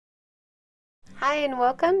Hi, and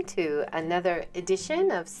welcome to another edition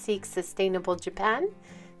of Seek Sustainable Japan.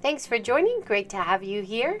 Thanks for joining. Great to have you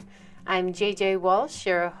here. I'm JJ Walsh,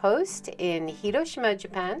 your host in Hiroshima,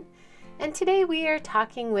 Japan. And today we are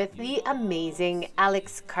talking with the amazing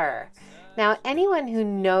Alex Kerr. Now, anyone who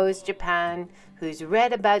knows Japan, who's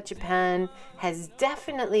read about Japan, has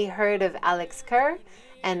definitely heard of Alex Kerr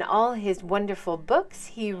and all his wonderful books.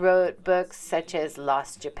 He wrote books such as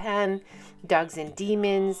Lost Japan, Dogs and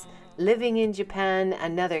Demons, Living in Japan,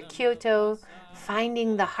 Another Kyoto,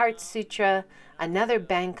 Finding the Heart Sutra, Another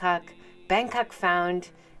Bangkok, Bangkok Found,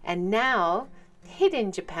 and now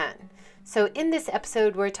Hidden Japan. So in this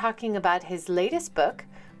episode, we're talking about his latest book,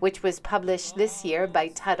 which was published this year by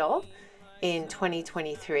Tuttle in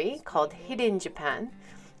 2023, called Hidden Japan.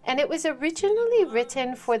 And it was originally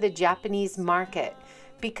written for the Japanese market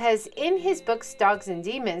because in his books, Dogs and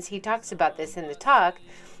Demons, he talks about this in the talk,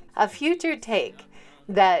 a future take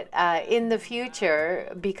that in the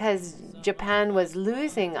future, because Japan was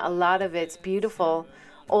losing a lot of its beautiful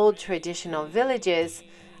old traditional villages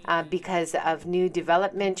because of new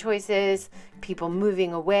development choices, people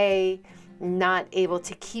moving away, not able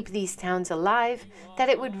to keep these towns alive, that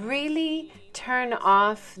it would really turn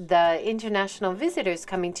off the international visitors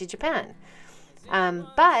coming to Japan.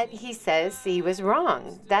 But he says he was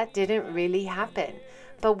wrong. That didn't really happen.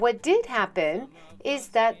 But what did happen is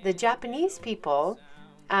that the Japanese people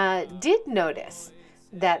did notice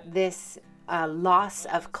that this loss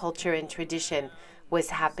of culture and tradition was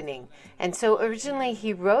happening. And so originally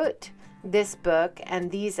he wrote this book and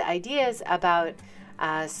these ideas about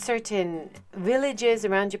certain villages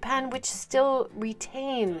around Japan which still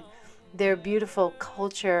retain their beautiful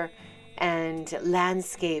culture and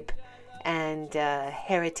landscape and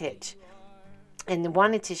heritage, and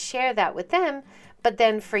wanted to share that with them. But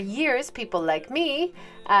then for years, people like me,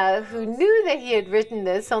 who knew that he had written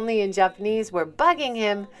this only in Japanese, were bugging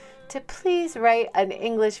him to please write an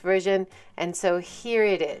English version. And so here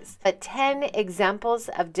it is. 10 examples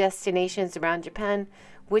of destinations around Japan,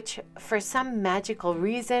 which for some magical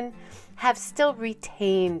reason have still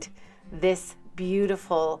retained this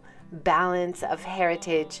beautiful balance of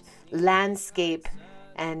heritage, landscape,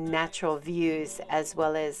 and natural views, as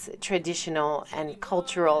well as traditional and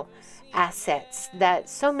cultural assets that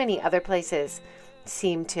so many other places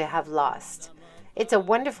seem to have lost. It's a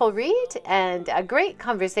wonderful read and a great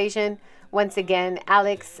conversation. Once again,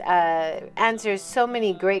 Alex answers so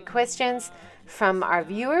many great questions from our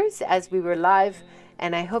viewers as we were live,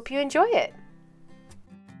 and I hope you enjoy it.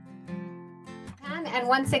 And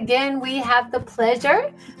once again, we have the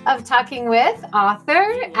pleasure of talking with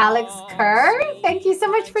author Alex Kerr. Thank you so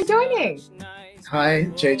much for joining. Hi,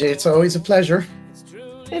 JJ. It's always a pleasure.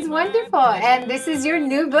 It's wonderful. And this is your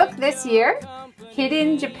new book this year,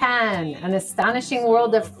 Hidden Japan, An Astonishing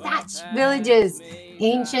World of Thatched Villages,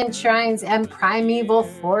 Ancient Shrines and Primeval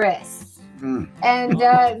Forests. And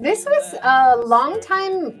this was a long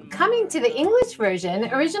time coming to the English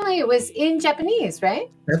version. Originally, it was in Japanese, right?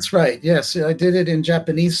 That's right. Yes, I did it in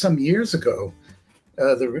Japanese some years ago.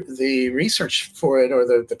 The research for it, or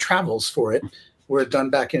the travels for it, were done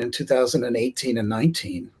back in 2018 and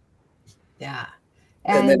 19. Yeah.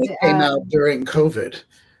 And then it came out during COVID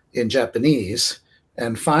in Japanese,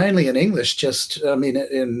 and finally in English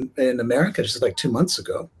in America just like 2 months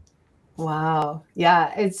ago. Wow.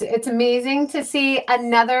 Yeah, it's amazing to see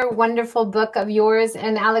another wonderful book of yours.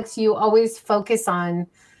 And Alex, you always focus on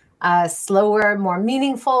slower, more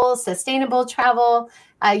meaningful, sustainable travel.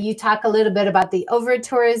 You talk a little bit about the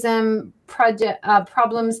over-tourism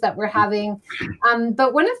problems that we're having.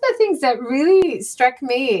 But one of the things that really struck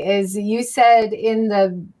me is you said in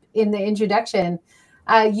the introduction,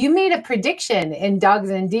 you made a prediction in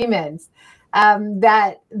Dogs and Demons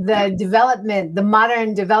that the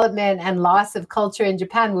modern development and loss of culture in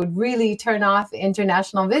Japan would really turn off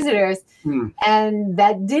international visitors. And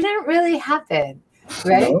that didn't really happen,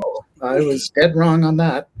 right? No, I was dead wrong on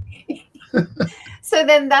that. So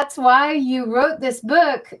then that's why you wrote this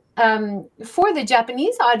book for the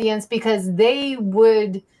Japanese audience, because they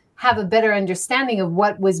would have a better understanding of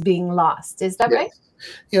what was being lost. Is that right?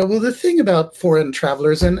 Yeah, well, the thing about foreign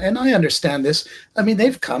travelers, and I understand this, I mean,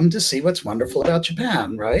 they've come to see what's wonderful about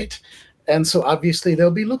Japan, right? And so obviously they'll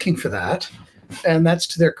be looking for that. And that's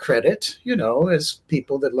to their credit, as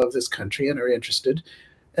people that love this country and are interested.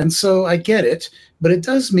 And so I get it, but it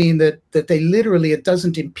does mean that they literally, it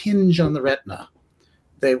doesn't impinge on the retina.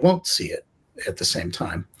 They won't see it at the same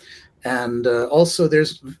time. And also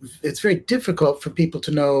it's very difficult for people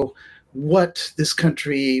to know what this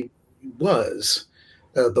country was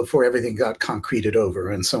before everything got concreted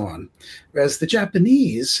over and so on. Whereas the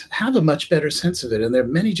Japanese have a much better sense of it. And there are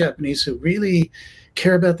many Japanese who really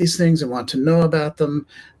care about these things and want to know about them.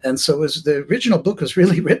 And so the original book was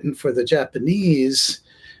really written for the Japanese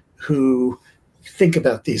who think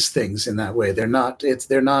about these things in that way. They're not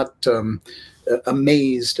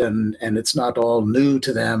amazed, and it's not all new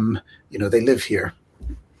to them. They live here.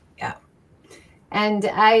 Yeah. And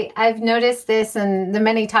I've noticed this in the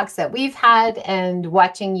many talks that we've had, and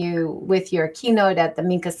watching you with your keynote at the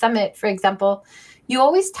Minka Summit, for example, you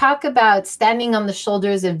always talk about standing on the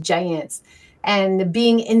shoulders of giants and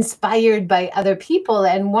being inspired by other people.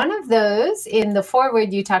 And one of those, in the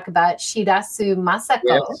foreword, you talk about Shirasu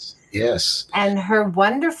Masako. Yes. And her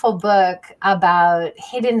wonderful book about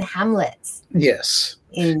hidden hamlets. Yes.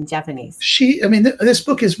 In Japanese. This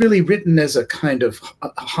book is really written as a kind of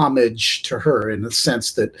homage to her, in the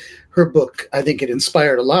sense that her book, I think it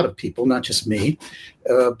inspired a lot of people, not just me.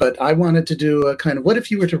 But I wanted to do a kind of, what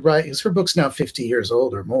if you were to write, because her book's now 50 years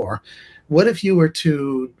old or more, what if you were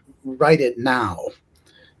to write it now?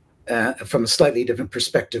 From a slightly different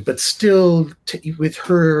perspective, but still with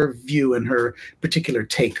her view and her particular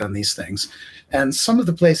take on these things. And some of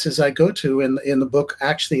the places I go to in the book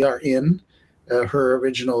actually are in her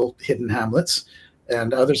original hidden hamlets,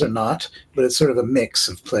 and others are not, but it's sort of a mix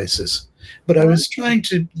of places. But I was trying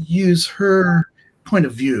to use her point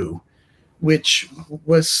of view, which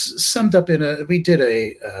was summed up we did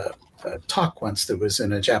a talk once that was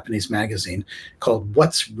in a Japanese magazine called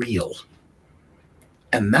What's Real?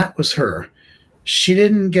 And that was her. She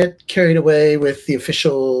didn't get carried away with the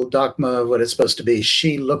official dogma of what it's supposed to be.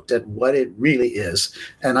 She looked at what it really is.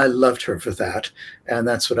 And I loved her for that. And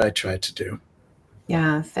that's what I tried to do.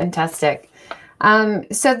 Yeah, fantastic.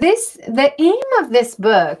 So the aim of this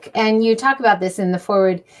book, and you talk about this in the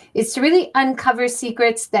foreword, is to really uncover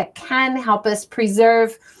secrets that can help us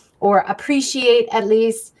preserve or appreciate at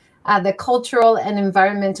least the cultural and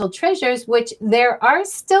environmental treasures, which there are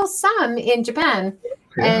still some in Japan.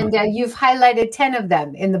 Yeah. And you've highlighted 10 of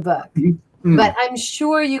them in the book. Mm-hmm. But I'm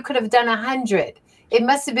sure you could have done 100. It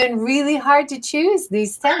must have been really hard to choose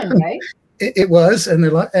these 10, right? It was. And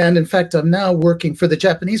in fact, I'm now working for the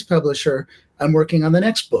Japanese publisher. I'm working on the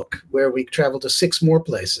next book, where we travel to 6 more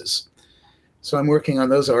places. So I'm working on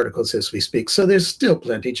those articles as we speak. So there's still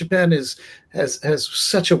plenty. Japan has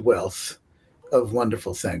such a wealth of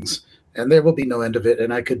wonderful things, and there will be no end of it.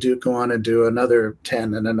 And I could go on and do another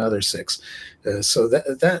 10 and another 6. So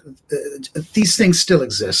these things still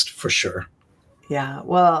exist for sure. Yeah.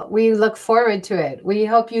 Well, we look forward to it. We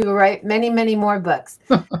hope you write many, many more books.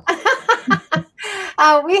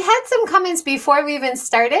 We had some comments before we even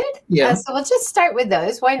started. Yeah. So we'll just start with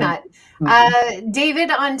those. Why not? Mm-hmm.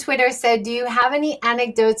 David on Twitter said, do you have any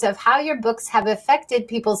anecdotes of how your books have affected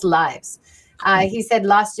people's lives? He said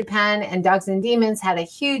Lost Japan and Dogs and Demons had a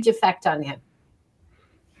huge effect on him.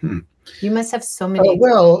 You must have so many.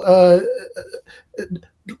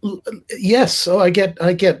 Yes. So I get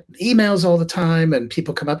emails all the time, and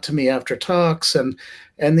people come up to me after talks, and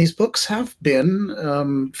these books have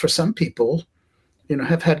been, for some people,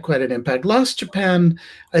 have had quite an impact. Lost Japan,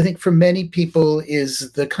 I think, for many people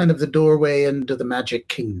is the kind of the doorway into the Magic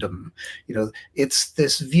Kingdom. It's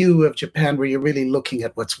this view of Japan where you're really looking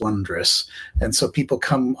at what's wondrous. And so people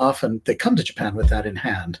come to Japan with that in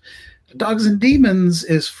hand. Dogs and Demons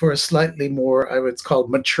is for a slightly more, I would call,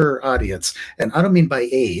 mature audience. And I don't mean by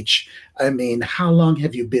age. I mean, how long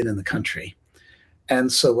have you been in the country? And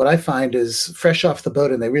so what I find is fresh off the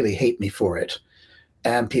boat, and they really hate me for it.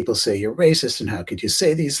 And people say, you're racist, and how could you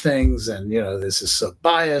say these things? And, this is so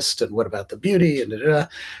biased, and what about the beauty? And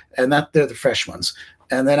and that they're the fresh ones.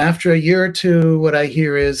 And then after a year or two, what I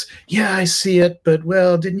hear is, yeah, I see it, but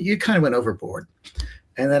you kind of went overboard.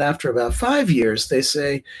 And then after about 5 years, they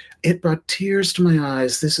say, it brought tears to my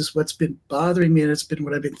eyes. This is what's been bothering me, and it's been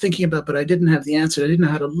what I've been thinking about, but I didn't have the answer. I didn't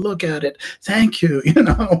know how to look at it. Thank you,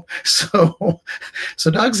 So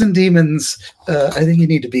Dogs and Demons, I think you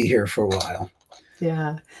need to be here for a while.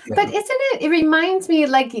 Yeah. But it reminds me,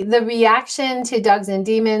 like, the reaction to Dogs and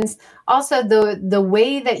Demons, also the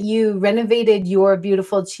way that you renovated your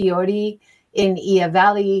beautiful Chiori in Ia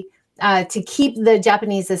Valley to keep the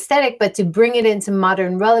Japanese aesthetic, but to bring it into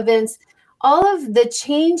modern relevance. All of the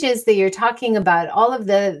changes that you're talking about, all of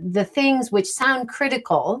the things which sound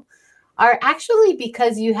critical, are actually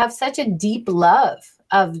because you have such a deep love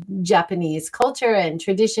of Japanese culture and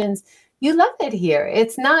traditions. You love it here.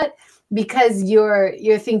 It's not because you're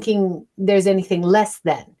thinking there's anything less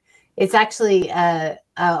than. It's actually a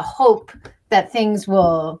hope that things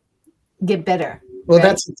will get better. Well, right?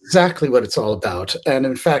 that's exactly what it's all about. And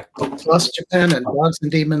in fact, Lost Japan and Dogs and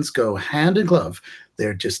Demons go hand in glove.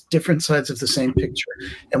 They're just different sides of the same picture.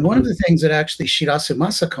 And one of the things that actually Shirasu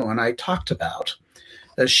Masako and I talked about,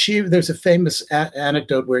 there's a famous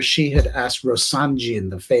anecdote where she had asked Rosanjin,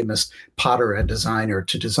 the famous potter and designer,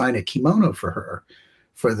 to design a kimono for her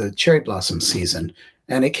for the cherry blossom season.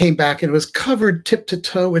 And it came back and it was covered tip to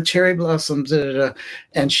toe with cherry blossoms.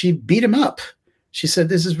 And she beat him up. She said,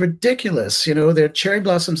 "This is ridiculous. You know, there are cherry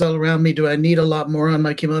blossoms all around me. Do I need a lot more on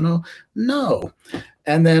my kimono? No."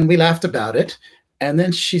 And then we laughed about it. And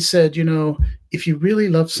then she said, "You know, if you really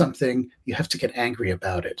love something, you have to get angry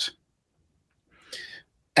about it."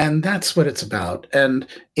 And that's what it's about. And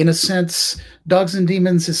in a sense, Dogs and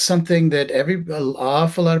Demons is something that an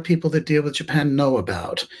awful lot of people that deal with Japan know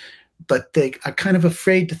about. But they are kind of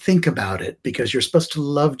afraid to think about it because you're supposed to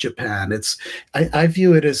love Japan. I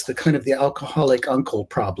view it as the kind of the alcoholic uncle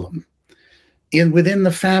problem. Within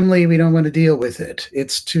the family, we don't want to deal with it.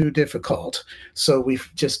 It's too difficult. So we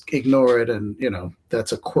just ignore it. And, you know,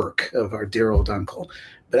 that's a quirk of our dear old uncle.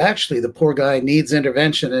 But actually, the poor guy needs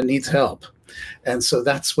intervention and needs help. And so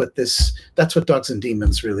that's what Dogs and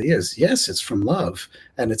Demons really is. Yes, it's from love.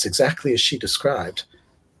 And it's exactly as she described.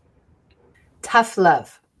 Tough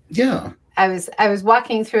love. Yeah. I was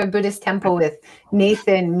walking through a Buddhist temple with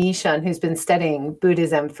Nathan Mishon, who's been studying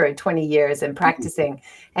Buddhism for 20 years and practicing.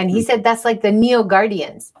 And he said that's like the Neo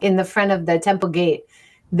Guardians in the front of the temple gate.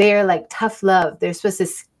 They're like tough love. They're supposed to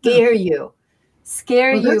scare you.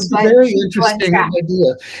 That's a very interesting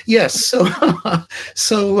idea. Yes. So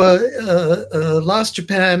Lost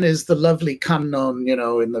Japan is the lovely Kannon, you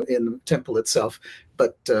know, in the temple itself.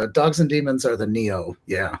 But Dogs and Demons are the Neo.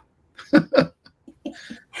 Yeah.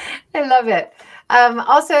 I love it.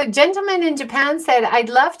 Also, gentleman in Japan said, "I'd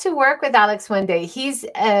love to work with Alex one day." He's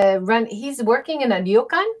working in a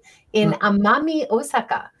ryokan in Amami,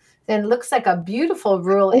 Osaka. And it looks like a beautiful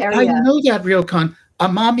rural area. I know that ryokan.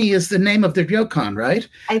 Amami is the name of the ryokan, right?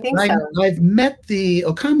 I think so. I've met the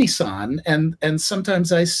Okami-san, and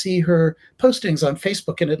sometimes I see her postings on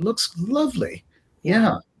Facebook, and it looks lovely.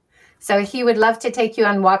 Yeah. So he would love to take you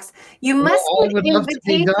on walks. You must get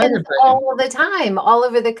invitations all the time, all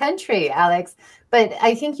over the country, Alex. But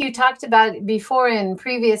I think you talked about before in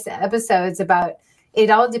previous episodes about it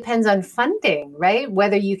all depends on funding, right?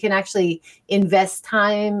 Whether you can actually invest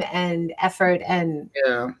time and effort, and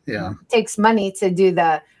it takes money to do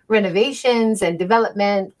the renovations and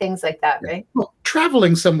development, things like that, right? Well,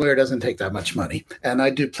 traveling somewhere doesn't take that much money, and I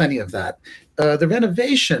do plenty of that. The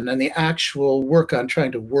renovation and the actual work on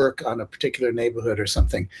trying to work on a particular neighborhood or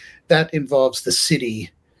something, that involves the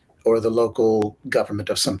city or the local government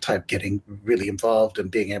of some type getting really involved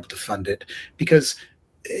and being able to fund it. Because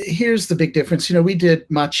here's the big difference. You know, we did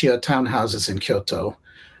Machiya townhouses in Kyoto.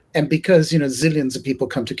 And because, you know, zillions of people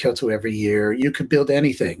come to Kyoto every year, you could build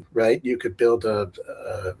anything, right? You could build a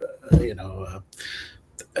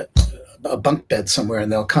bunk bed somewhere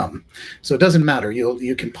and they'll come. So it doesn't matter.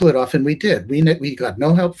 You can pull it off. And we did. We got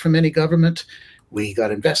no help from any government. We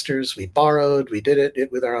got investors. We borrowed. We did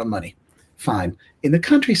it with our own money. Fine. In the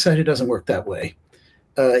countryside, it doesn't work that way.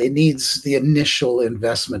 It needs the initial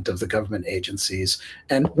investment of the government agencies.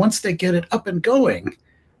 And once they get it up and going,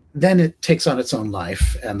 then it takes on its own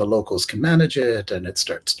life and the locals can manage it, and it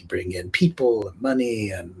starts to bring in people and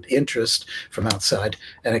money and interest from outside,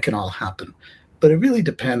 and it can all happen. But it really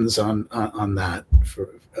depends on that for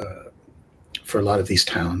a lot of these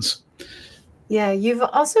towns. Yeah, you've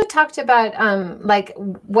also talked about like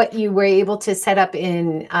what you were able to set up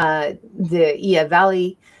in the Iya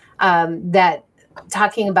Valley, that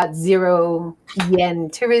talking about zero-yen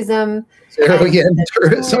tourism. Zero-yen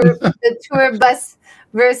tourism. The tour bus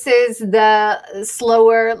versus the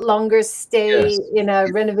slower, longer stay in a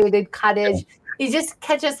renovated cottage. You just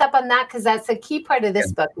catch us up on that, because that's a key part of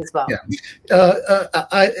this book as well.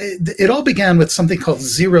 It all began with something called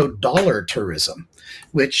 $0 tourism,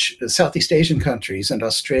 which Southeast Asian countries and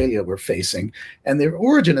Australia were facing. And the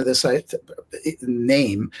origin of this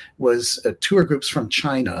name was tour groups from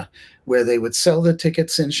China, where they would sell the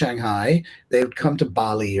tickets in Shanghai. They would come to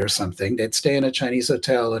Bali or something. They'd stay in a Chinese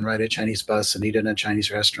hotel and ride a Chinese bus and eat in a Chinese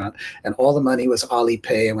restaurant. And all the money was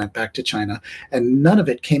Alipay and went back to China. And none of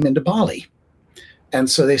it came into Bali. And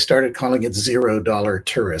so they started calling it $0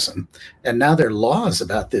 tourism. And now there are laws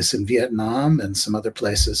about this in Vietnam and some other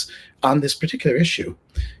places on this particular issue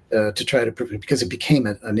to try to prove it, because it became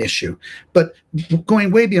an issue. But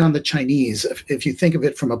going way beyond the Chinese, if you think of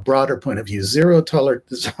it from a broader point of view,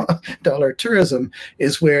 $0 tourism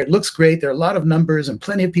is where it looks great. There are a lot of numbers and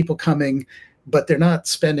plenty of people coming, but they're not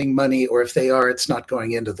spending money, or if they are, it's not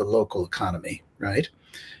going into the local economy, right?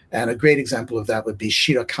 And a great example of that would be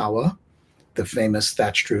Shirakawa, the famous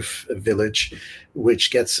thatched roof village,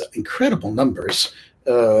 which gets incredible numbers.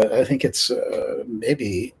 I think it's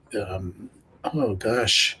maybe, oh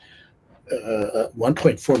gosh,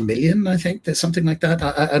 1.4 million, I think, there's something like that.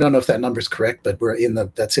 I don't know if that number is correct, but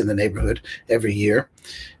that's in the neighborhood every year.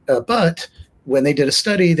 But when they did a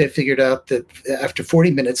study, they figured out that after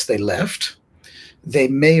 40 minutes they left. They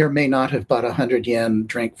may or may not have bought a 100 yen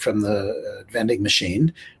drink from the vending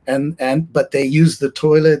machine, but they use the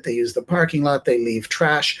toilet, they use the parking lot, they leave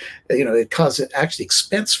trash. It causes actually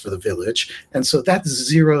expense for the village, and so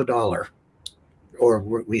that's $0, or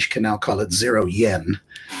we can now call it 0 yen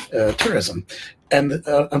tourism. And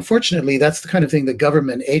unfortunately, that's the kind of thing that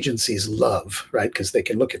government agencies love, right? Because they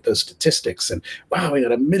can look at those statistics and, wow, we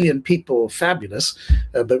got 1 million people, fabulous.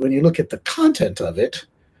 But when you look at the content of it,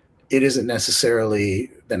 it isn't necessarily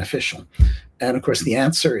beneficial. And of course, the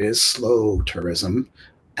answer is slow tourism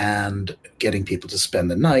and getting people to spend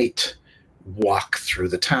the night, walk through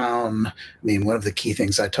the town. I mean, one of the key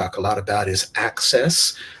things I talk a lot about is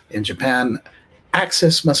access. In Japan,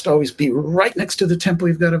 access must always be right next to the temple.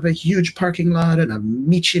 You've got to have a huge parking lot and a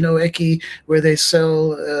Michino Eki where they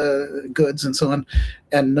sell goods and so on.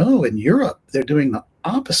 And no, in Europe, they're doing the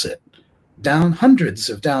opposite. Hundreds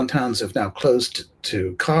of downtowns have now closed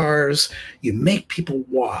to cars. You make people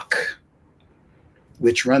walk,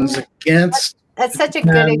 which runs against. That's such a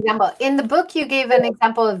good example. In the book, you gave an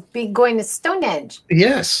example of going to Stonehenge.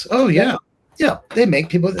 Yes. Oh, yeah. Yeah. They make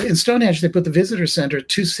people in Stonehenge. They put the visitor center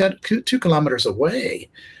 2 kilometers away.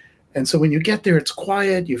 And so when you get there, it's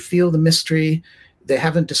quiet. You feel the mystery. They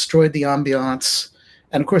haven't destroyed the ambiance.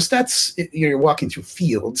 And of course, you're walking through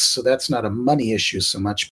fields, so that's not a money issue so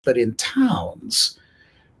much. But in towns,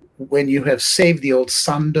 when you have saved the old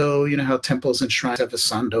sando, you know how temples and shrines have a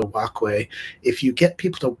sando walkway. If you get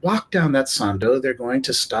people to walk down that sando, they're going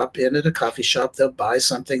to stop in at a coffee shop. They'll buy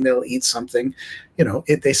something. They'll eat something.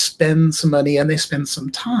 They spend some money and they spend some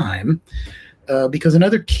time. Because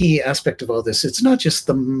another key aspect of all this, it's not just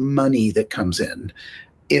the money that comes in.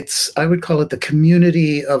 I would call it the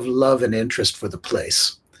community of love and interest for the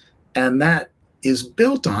place. And that is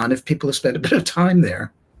built on if people have spent a bit of time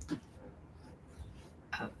there.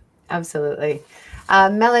 Absolutely.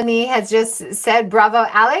 Melanie has just said, bravo,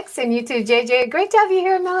 Alex, and you too, JJ. Great to have you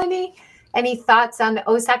here, Melanie. Any thoughts on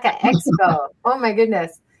Osaka Expo? Oh, my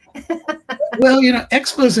goodness. Well,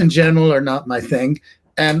 expos in general are not my thing.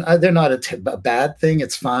 And they're not a bad thing.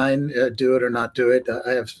 It's fine. Do it or not do it.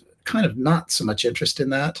 I have kind of not so much interest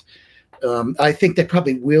in that. I think they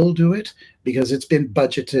probably will do it because it's been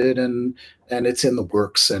budgeted and it's in the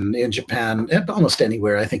works. And in Japan, almost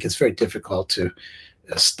anywhere, I think it's very difficult to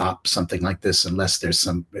stop something like this unless there's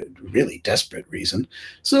some really desperate reason.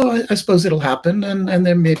 So I suppose it'll happen, and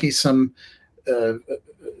there may be some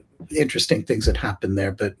interesting things that happen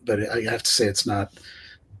there. But I have to say it's not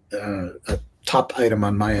a top item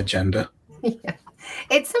on my agenda. Yeah.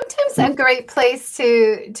 It's sometimes a great place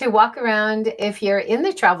to walk around if you're in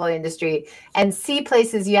the travel industry and see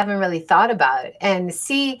places you haven't really thought about and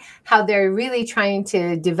see how they're really trying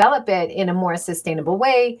to develop it in a more sustainable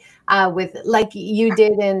way with like you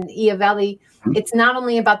did in Ia Valley. It's not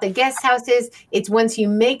only about the guest houses. It's once you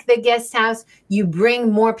make the guest house, you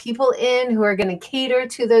bring more people in who are going to cater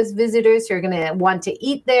to those visitors who are going to want to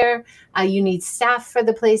eat there. You need staff for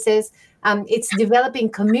the places. It's developing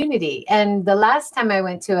community. And the last time I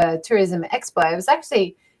went to a tourism expo, I was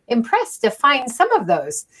actually impressed to find some of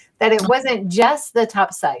those, that it wasn't just the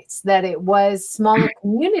top sites, that it was smaller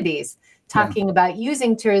communities talking about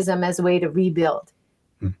using tourism as a way to rebuild.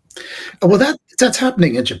 Well, that's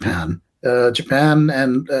happening in Japan. Japan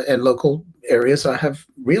and local areas have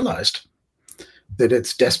realized that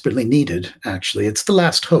it's desperately needed, actually. It's the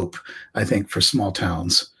last hope, I think, for small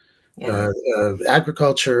towns. Yeah.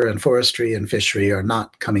 Agriculture and forestry and fishery are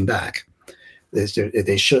not coming back. They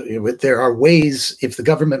should. There are ways. If the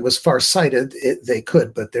government was far-sighted, they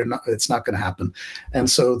could, but they're not. It's not going to happen. And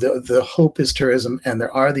so the hope is tourism, and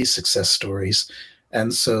there are these success stories.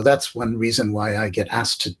 And so that's one reason why I get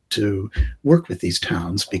asked to work with these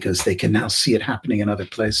towns, because they can now see it happening in other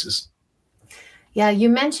places. Yeah, you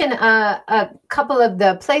mentioned a couple of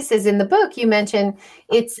the places in the book. You mentioned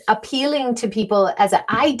it's appealing to people as an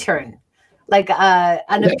eye turn, like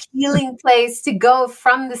an appealing place to go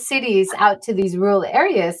from the cities out to these rural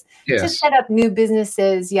areas to set up new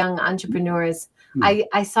businesses, young entrepreneurs.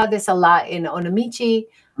 I saw this a lot in Onomichi.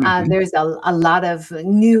 There's a lot of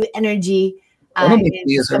new energy. Onomichi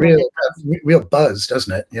is a real buzz,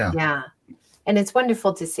 doesn't it? Yeah. Yeah. And it's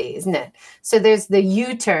wonderful to see, isn't it? So there's the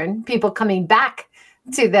U-turn, people coming back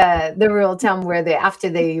to the rural town where after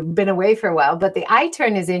they've been away for a while. But the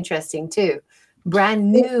I-turn is interesting too.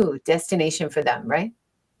 Brand new destination for them, right?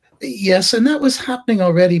 Yes, and that was happening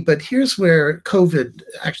already, but here's where COVID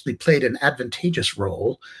actually played an advantageous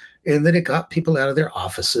role in that it got people out of their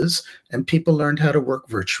offices and people learned how to work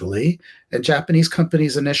virtually. And Japanese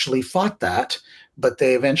companies initially fought that, but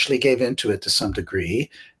they eventually gave into it to some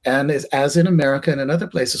degree. And as in America and in other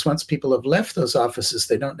places, once people have left those offices,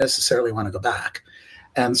 they don't necessarily want to go back.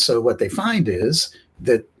 And so what they find is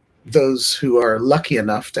that those who are lucky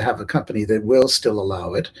enough to have a company that will still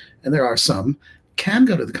allow it, and there are some, can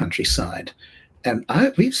go to the countryside. And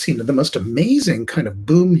we've seen the most amazing kind of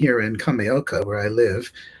boom here in Kameoka, where I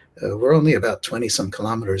live. We're only about 20 some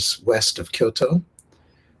kilometers west of Kyoto.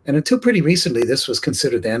 And until pretty recently, this was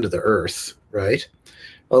considered the end of the earth, right?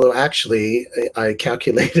 Although actually, I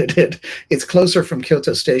calculated it. It's closer from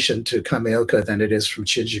Kyoto Station to Kameoka than it is from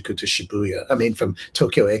Shinjuku to Shibuya. I mean, from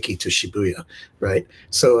Tokyo Eki to Shibuya, right?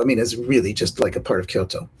 So, I mean, it's really just like a part of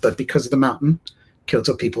Kyoto. But because of the mountain,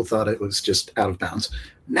 Kyoto people thought it was just out of bounds.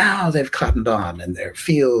 Now they've cottoned on, and there are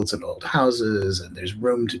fields and old houses, and there's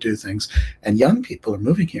room to do things. And young people are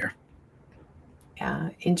moving here.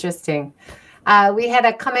 Yeah, interesting. We had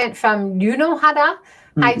a comment from Yunohara.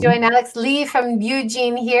 Hi, Joy and Alex. Lee from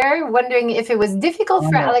Eugene here, wondering if it was difficult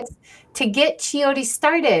for Alex to get Chiori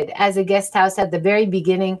started as a guest house at the very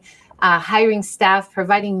beginning, hiring staff,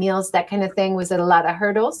 providing meals, that kind of thing. Was it a lot of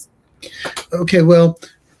hurdles? Okay, well,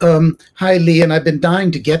 hi, Lee, and I've been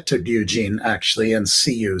dying to get to Eugene, actually, and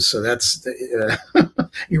see you. So that's,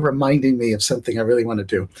 you're reminding me of something I really want to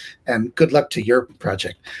do. And good luck to your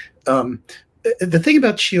project. The thing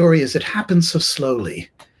about Chiori is it happens so slowly.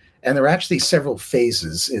 And there are actually several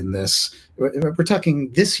phases in this. We're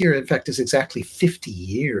talking this year, in fact, is exactly 50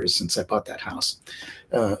 years since I bought that house.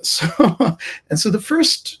 So the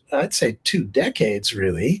first, I'd say 2 decades,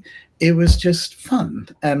 really, it was just fun.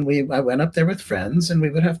 And I went up there with friends and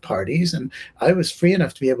we would have parties, and I was free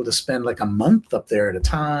enough to be able to spend like a month up there at a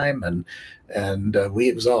time. And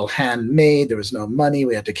it was all handmade. There was no money.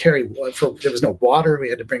 We had to carry, there was no water. We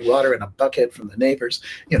had to bring water in a bucket from the neighbors.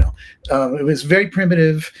 It was very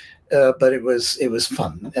primitive, but it was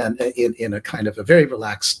fun, and in a kind of a very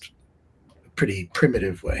relaxed, pretty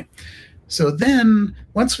primitive way. So then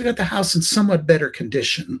once we got the house in somewhat better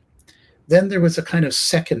condition, then there was a kind of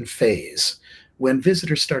second phase when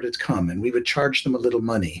visitors started to come, and we would charge them a little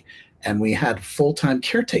money, and we had a full-time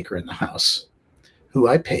caretaker in the house who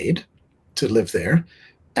I paid to live there,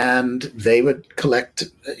 and they would collect,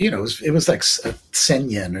 it was like 10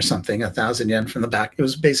 yen or something, 1,000 yen from the back. It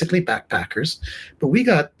was basically backpackers, but we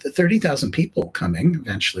got 30,000 people coming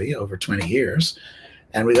eventually over 20 years.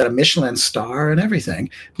 And we got a Michelin star and everything,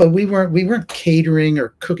 but we weren't catering or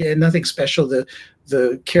cooking, nothing special.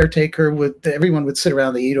 The caretaker everyone would sit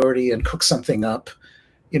around the eat-already and cook something up.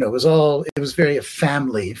 It was very a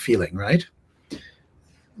family feeling, right?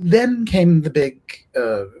 Then came the big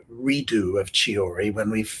redo of Chiori when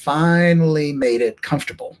we finally made it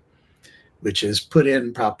comfortable, which is put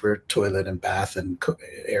in proper toilet and bath and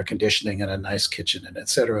air conditioning and a nice kitchen and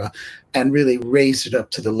etc., and really raised it up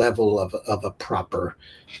to the level of a proper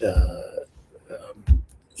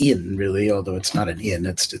inn, really, although it's not an inn,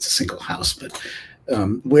 it's a single house, but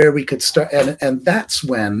where we could start. And that's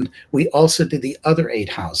when we also did the other 8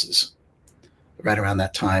 houses right around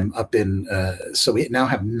that time up in, so we now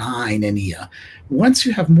have 9 in Iya. Once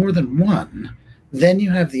you have more than one, then you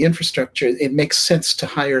have the infrastructure. It makes sense to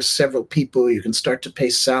hire several people. You can start to pay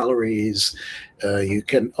salaries. You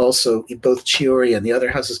can also, both Chiori and the other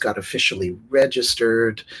houses got officially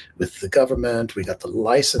registered with the government. We got the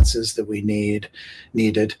licenses that we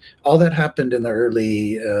needed. All that happened in the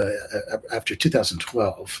early, after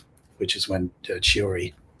 2012, which is when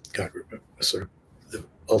Chiori got sort of the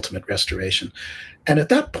ultimate restoration. And at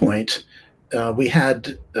that point, we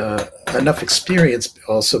had enough experience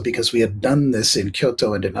also because we had done this in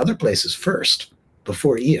Kyoto and in other places first,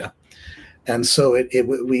 before Iya. And so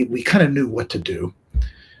we kind of knew what to do.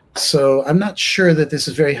 So I'm not sure that this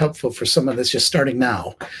is very helpful for someone that's just starting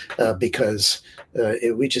now, because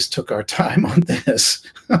we just took our time on this.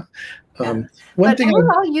 But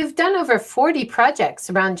overall, you've done over 40 projects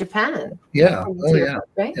around Japan. Yeah. Oh, yeah.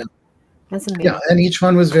 Right? Yeah. That's amazing. Yeah, and each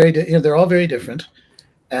one was they're all very different.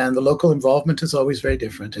 And the local involvement is always very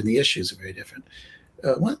different, and the issues are very different.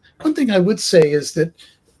 One thing I would say is that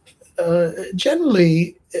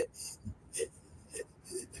generally,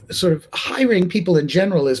 sort of hiring people in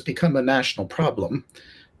general has become a national problem,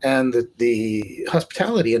 and that the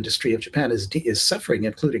hospitality industry of Japan is suffering,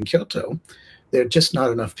 including Kyoto, There are just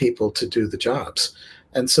not enough people to do the jobs.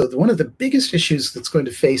 And so one of the biggest issues that's going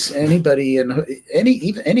to face anybody in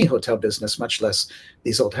even any hotel business, much less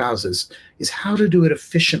these old houses, is how to do it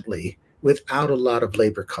efficiently without a lot of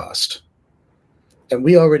labor cost. And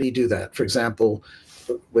we already do that. For example,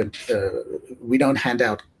 when we don't hand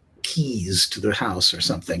out keys to the house or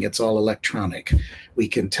something, it's all electronic. We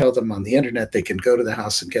can tell them on the internet they can go to the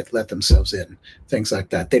house and let themselves in, things like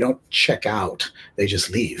that. They don't check out, they just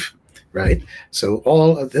leave. Right? So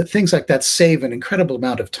all of the things like that save an incredible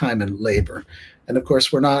amount of time and labor. And of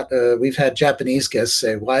course, we've had Japanese guests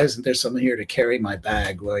say, why isn't there someone here to carry my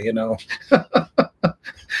bag? Well,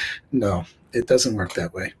 no, it doesn't work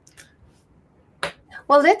that way.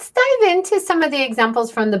 Well, let's dive into some of the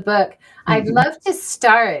examples from the book. I'd love to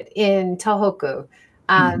start in Tohoku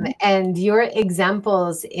and your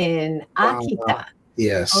examples in Akita.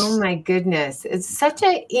 Yes. Oh my goodness. It's such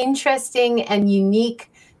an interesting and unique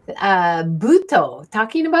Buto,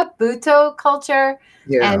 talking about Buto culture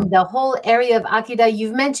and the whole area of Akita.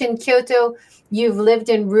 You've mentioned Kyoto. You've lived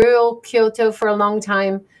in rural Kyoto for a long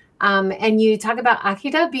time. And you talk about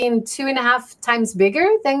Akita being 2.5 times bigger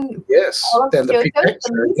than than the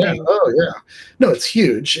prefecture. Yeah. Oh, yeah. No, it's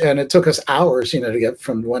huge. And it took us hours, to get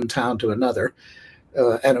from one town to another.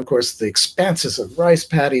 And of course, the expanses of rice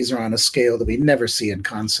paddies are on a scale that we never see in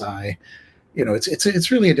Kansai.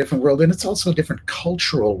 It's really a different world, and it's also a different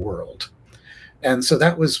cultural world. And so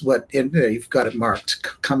that was what you've got it marked,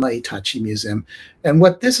 Kamaitachi Museum. And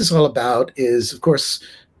what this is all about is, of course,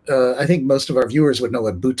 I think most of our viewers would know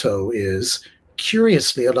what Buto is.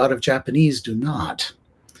 Curiously, a lot of Japanese do not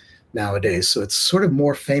nowadays. So it's sort of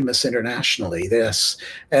more famous internationally, this.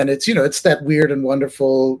 And it's that weird and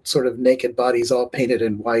wonderful sort of naked bodies all painted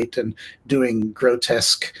in white and doing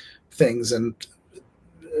grotesque things and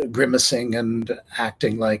grimacing and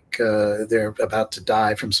acting like they're about to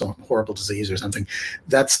die from some horrible disease or something.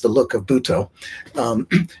 That's the look of Buto. And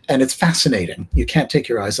it's fascinating. You can't take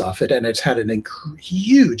your eyes off it. And it's had a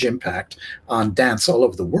huge impact on dance all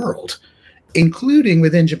over the world, including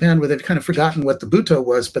within Japan, where they've kind of forgotten what the Buto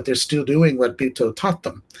was, but they're still doing what Buto taught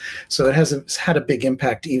them. So it's had a big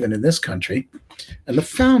impact even in this country. And the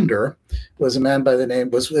founder was a man by the name,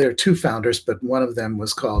 there are two founders, but one of them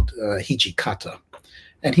was called Hijikata.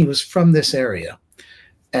 And he was from this area.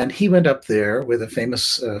 And he went up there with a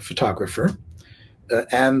famous photographer.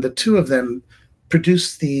 And the two of them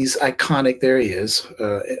produced these iconic, there he is,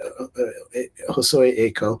 Hosoi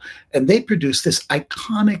Eiko. And they produced this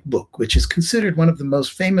iconic book, which is considered one of the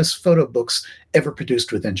most famous photo books ever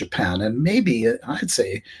produced within Japan. And maybe, I'd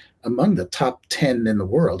say, among the top 10 in the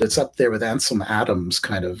world. It's up there with Ansel Adams'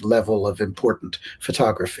 kind of level of important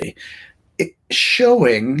photography.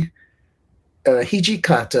 Showing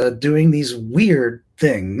Hijikata doing these weird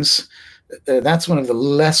things. That's one of the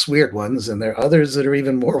less weird ones, and there are others that are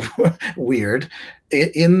even more weird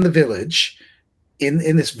in the village, in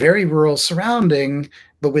this very rural surrounding,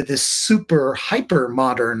 but with this super hyper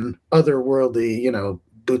modern, otherworldly,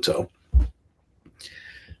 Buto.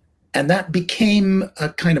 And that became a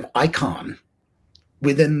kind of icon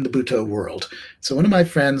within the Buto world. So one of my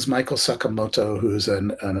friends, Michael Sakamoto, who's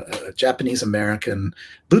a Japanese-American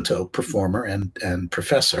Buto performer and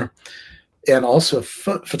professor, and also a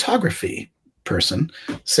photography person,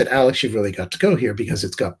 said, Alex, you've really got to go here because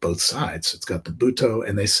it's got both sides. It's got the Buto,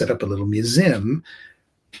 and they set up a little museum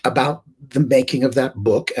about the making of that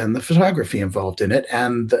book and the photography involved in it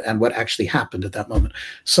and what actually happened at that moment.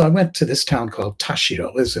 So I went to this town called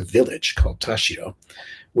Tashiro. There's a village called Tashiro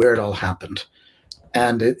where it all happened.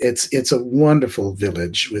 And it's a wonderful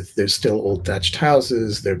village there's still old thatched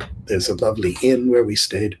houses. There's a lovely inn where we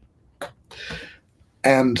stayed.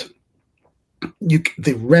 And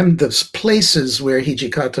the places where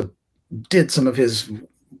Hijikata did some of his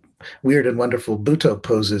weird and wonderful Buto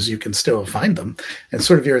poses, you can still find them, and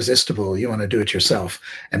sort of irresistible. You want to do it yourself.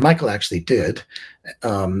 And Michael actually did.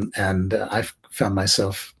 And I found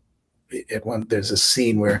myself there's a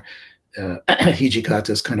scene where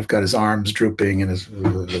Hijikata's kind of got his arms drooping and is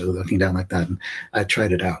looking down like that. And I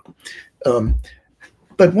tried it out.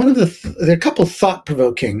 But there are a couple of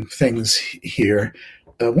thought-provoking things here.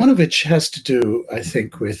 One of which has to do, I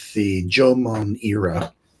think, with the Jomon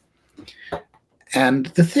era. And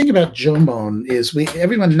the thing about Jomon is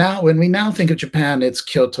when we now think of Japan, it's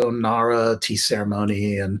Kyoto, Nara, tea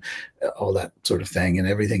ceremony, and all that sort of thing. And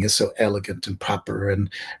everything is so elegant and proper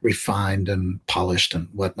and refined and polished and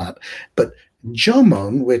whatnot. But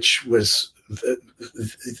Jomon, which was,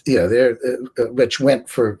 which went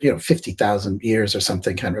for, 50,000 years or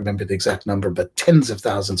something, can't remember the exact number, but tens of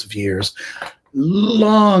thousands of years,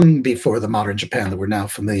 long before the modern Japan that we're now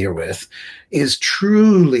familiar with, is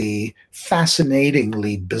truly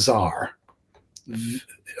fascinatingly bizarre.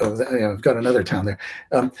 I've got another town there.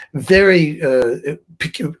 Very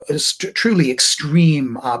truly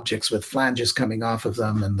extreme objects with flanges coming off of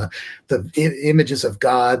them, and the images of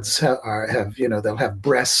gods have they'll have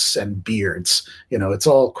breasts and beards. It's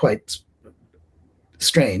all quite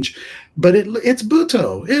strange, but it's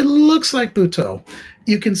Buto. It looks like Buto.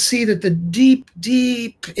 You can see that the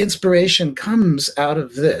deep inspiration comes out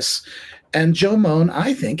of this, and Jomon,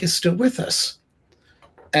 I think, is still with us.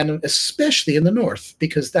 And especially in the north,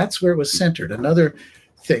 because that's where it was centered. Another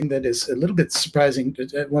thing that is a little bit surprising,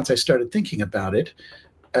 once I started thinking about it,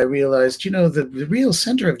 I realized, the real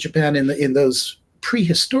center of Japan in those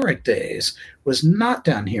prehistoric days was not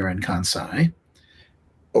down here in Kansai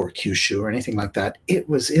or Kyushu or anything like that. It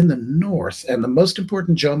was in the north, and the most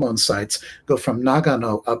important Jomon sites go from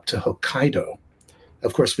Nagano up to Hokkaido.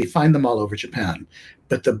 Of course, we find them all over Japan,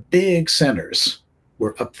 but the big centers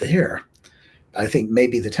were up there. I think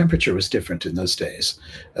maybe the temperature was different in those days.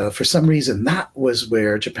 For some reason, that was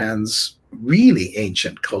where Japan's really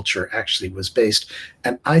ancient culture actually was based.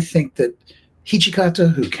 And I think that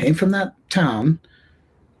Hijikata, who came from that town,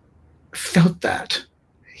 felt that.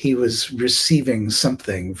 He was receiving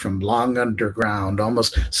something from long underground,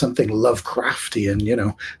 almost something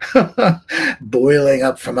Lovecraftian, boiling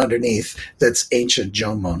up from underneath, that's ancient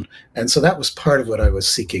Jomon. And so that was part of what I was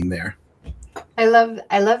seeking there. I love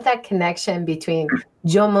that connection between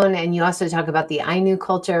Jomon, and you also talk about the Ainu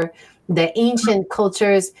culture, the ancient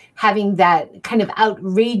cultures having that kind of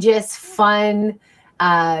outrageous, fun,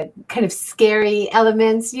 kind of scary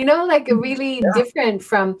elements, like really different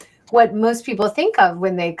from what most people think of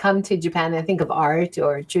when they come to Japan and think of art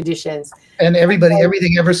or traditions. And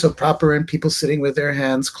everything ever so proper, and people sitting with their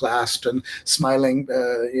hands clasped and smiling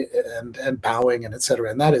and bowing and etc.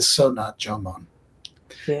 And that is so not Jomon.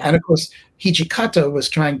 Yeah. And of course, Hijikata was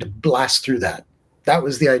trying to blast through that. That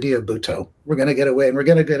was the idea of Buto. We're going to get away, and we're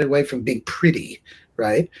going to get away from being pretty,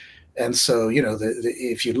 right? And so,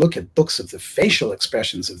 if you look at books of the facial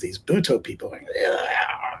expressions of these Buto people,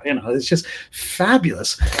 it's just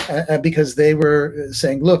fabulous because they were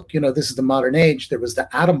saying, look, this is the modern age. There was the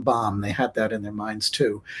atom bomb. They had that in their minds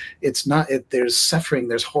too. It's not, there's suffering,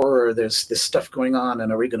 there's horror, there's this stuff going on,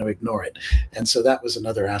 and are we going to ignore it? And so that was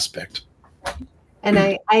another aspect. And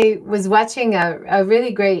I was watching a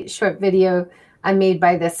really great short video made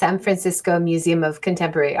by the San Francisco Museum of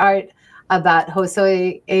Contemporary Art about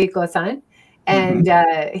Hosoi Eiko-san, and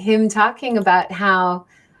him talking about how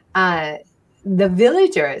the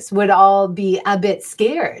villagers would all be a bit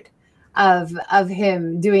scared of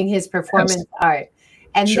him doing his performance art.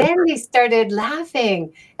 And then they started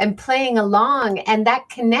laughing and playing along, and that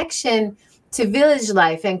connection to village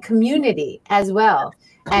life and community as well.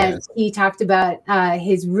 As he talked about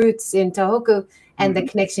his roots in Tohoku and the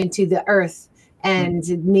connection to the earth and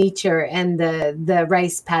nature and the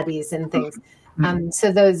rice paddies and things.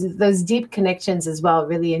 So those deep connections as well,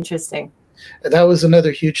 really interesting. That was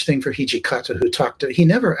another huge thing for Hijikata, he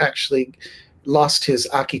never actually lost his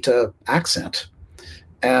Akita accent.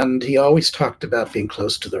 And he always talked about being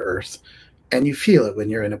close to the earth. And you feel it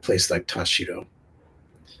when you're in a place like Tashiro.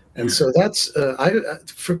 And so that's, I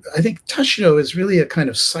think Tashiro is really a kind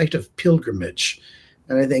of site of pilgrimage.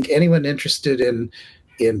 And I think anyone interested in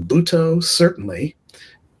Buto, certainly,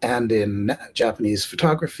 and in Japanese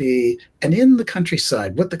photography, and in the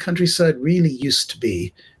countryside, what the countryside really used to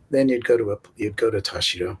be, then you'd go to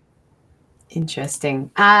Tashiro.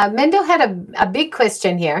 Interesting. Mendo had a big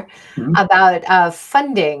question here about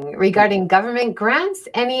funding regarding government grants.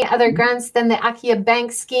 Any other grants than the Akiya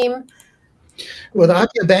Bank scheme? Well, the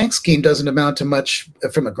Akiya Bank scheme doesn't amount to much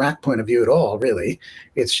from a grant point of view at all, really.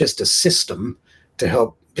 It's just a system to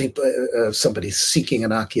help people, somebody seeking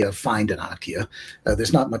an Akiya find an Akiya.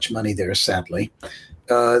 There's not much money there, sadly.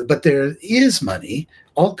 But there is money,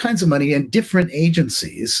 all kinds of money in different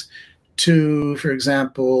agencies to, for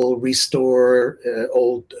example, restore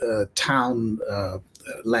old town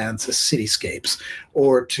lands as cityscapes,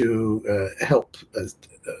 or to help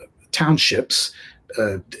townships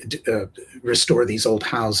restore these old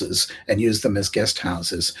houses and use them as guest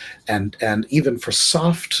houses, and even for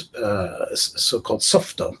soft, so-called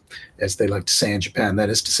softo, as they like to say in Japan. That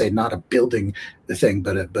is to say, not a building thing,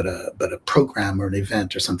 but a program or an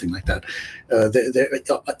event or something like that.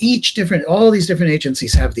 All these different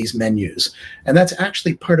agencies have these menus, and that's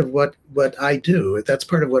actually part of what I do. That's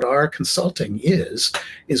part of what our consulting is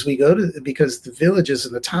we go to, because the villages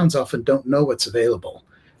and the towns often don't know what's available,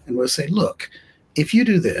 and we'll say, look, if you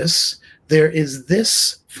do this, there is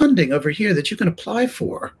this funding over here that you can apply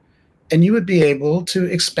for, and you would be able to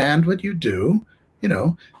expand what you do,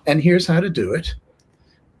 and here's how to do it.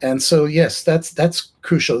 And so, yes, that's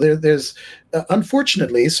crucial. There's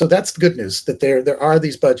unfortunately, so that's the good news, that there are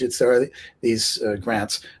these budgets, there are these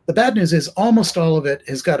grants. The bad news is almost all of it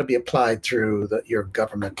has got to be applied through your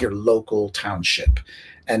government, your local township.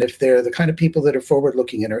 And if they're the kind of people that are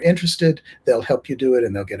forward-looking and are interested, they'll help you do it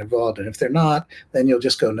and they'll get involved. And if they're not, then you'll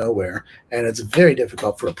just go nowhere. And it's very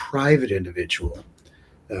difficult for a private individual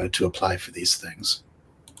to apply for these things.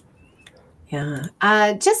 Yeah.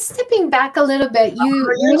 Just stepping back a little bit,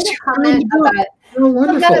 you made a comment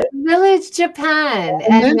about Village Japan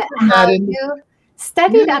and how you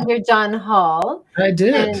studied under John Hall. I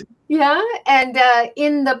did. And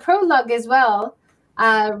in the prologue as well,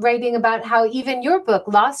 writing about how even your book,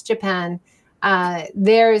 Lost Japan,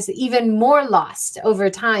 there's even more lost over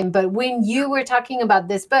time. But when you were talking about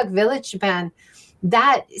this book, Village Japan,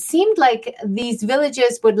 that seemed like these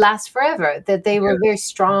villages would last forever, that they were very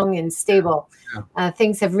strong and stable.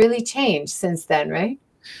 Things have really changed since then, right?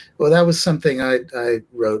 Well, that was something I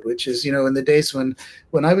wrote, which is, in the days when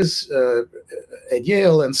I was at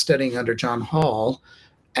Yale and studying under John Hall,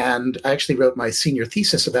 and I actually wrote my senior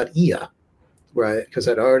thesis about Iya, right? Because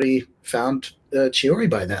I'd already found Chiori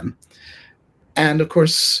by then. And of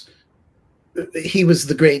course, he was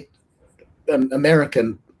the great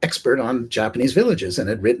American expert on Japanese villages and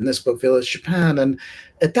had written this book, Village Japan. And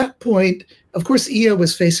at that point, of course, Iya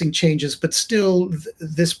was facing changes, but still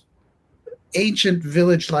this ancient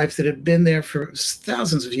village life that had been there for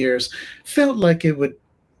thousands of years felt like it would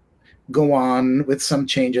go on with some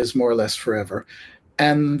changes more or less forever.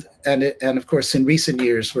 And of course, in recent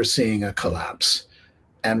years, we're seeing a collapse.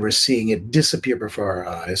 And we're seeing it disappear before our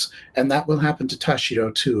eyes. And that will happen to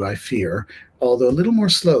Tashido too, I fear, although a little more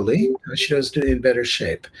slowly. Tashido's in better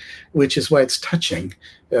shape, which is why it's touching,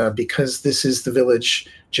 because this is the Village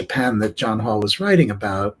Japan that John Hall was writing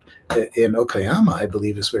about in Okayama, I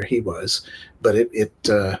believe is where he was. But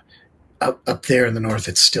up there in the north,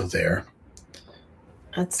 it's still there.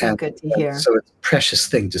 That's so good to hear. So it's a precious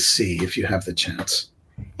thing to see if you have the chance.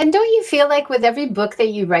 And don't you feel like with every book that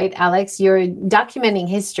you write, Alex, you're documenting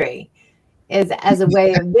history as a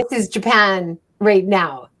way of this is Japan right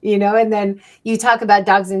now, and then you talk about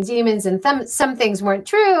dogs and demons, and some things weren't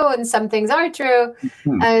true and some things are true.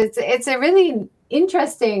 It's a really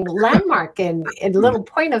interesting landmark and a little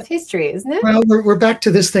point of history, isn't it? Well, we're back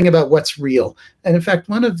to this thing about what's real. And in fact,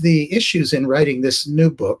 one of the issues in writing this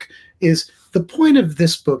new book is the point of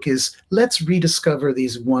this book is let's rediscover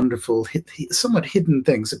these wonderful, somewhat hidden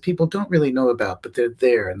things that people don't really know about, but they're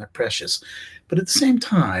there and they're precious. But at the same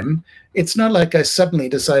time, it's not like I suddenly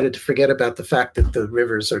decided to forget about the fact that the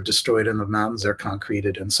rivers are destroyed and the mountains are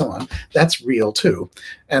concreted and so on. That's real too.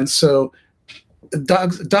 And so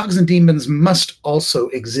dogs and demons must also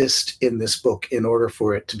exist in this book in order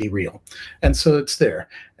for it to be real. And so it's there.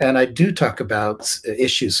 And I do talk about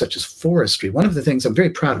issues such as forestry. One of the things I'm very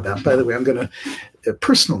proud about, by the way, I'm going to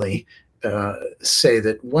personally say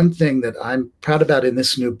that one thing that I'm proud about in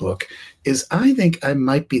this new book is I think I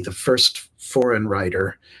might be the first foreign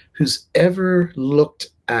writer who's ever looked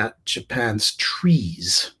at Japan's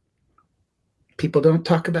trees. People don't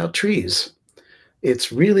talk about trees.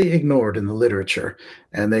 It's really ignored in the literature.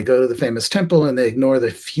 And they go to the famous temple and they ignore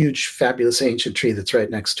the huge, fabulous ancient tree that's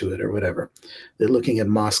right next to it or whatever. They're looking at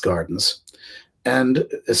moss gardens. And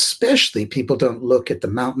especially people don't look at the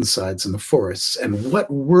mountainsides and the forests and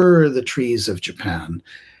what were the trees of Japan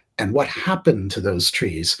and what happened to those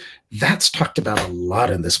trees. That's talked about a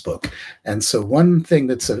lot in this book. And so one thing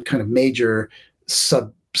that's a kind of major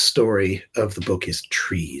sub-story of the book is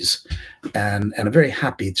trees. And I'm very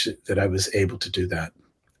happy that I was able to do that.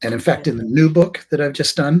 And in fact, in the new book that I've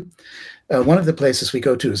just done, one of the places we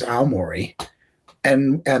go to is Aomori.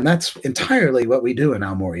 And that's entirely what we do in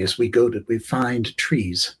Aomori is we find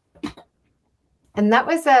trees. And that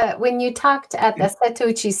was when you talked at the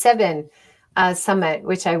Setouchi 7 summit,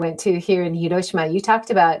 which I went to here in Hiroshima, you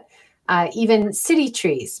talked about even city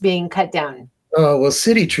trees being cut down. Oh, well,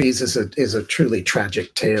 city trees is a truly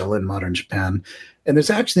tragic tale in modern Japan. And this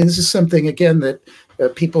is something, again, that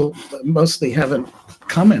people mostly haven't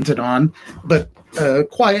commented on, but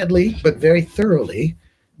quietly, but very thoroughly,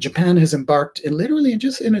 Japan has embarked and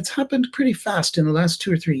it's happened pretty fast in the last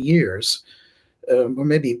 2 or 3 years, or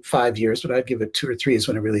maybe 5 years, but I'd give it 2 or 3 is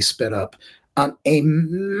when it really sped up, on a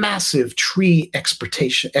massive tree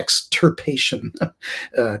extirpation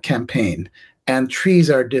campaign. And trees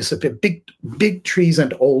are disappearing. Big trees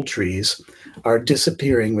and old trees are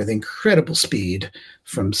disappearing with incredible speed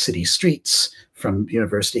from city streets, from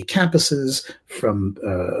university campuses, from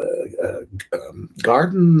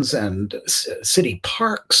gardens and city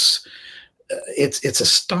parks. it's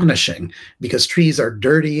astonishing because trees are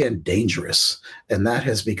dirty and dangerous, and that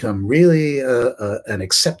has become really an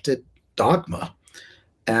accepted dogma.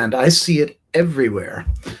 And I see it everywhere,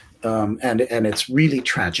 and it's really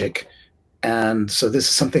tragic. And so this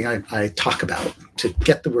is something I talk about to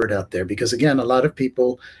get the word out there, because again, a lot of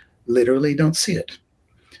people literally don't see it.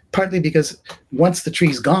 Partly because once the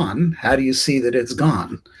tree's gone, how do you see that it's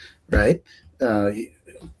gone, right?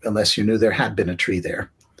 Unless you knew there had been a tree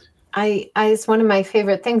there. It's one of my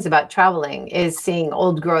favorite things about traveling is seeing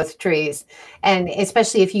old growth trees, and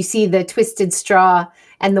especially if you see the twisted straw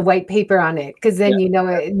and the white paper on it, because then you know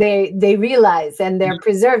they realize and they're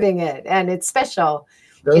preserving it, and it's special.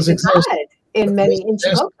 Those it's exist in many in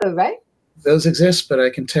Shikoku, right? Those exist, but I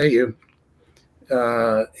can tell you,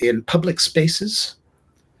 in public spaces,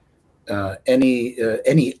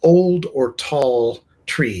 any old or tall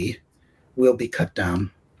tree will be cut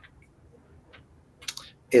down.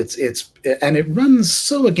 And it runs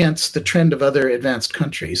so against the trend of other advanced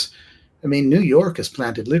countries. I mean, New York has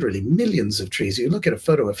planted literally millions of trees. You look at a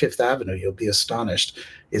photo of Fifth Avenue, you'll be astonished.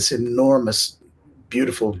 It's enormous,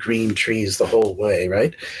 beautiful green trees the whole way,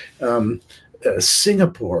 right?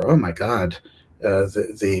 Singapore, oh my God,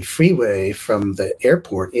 the freeway from the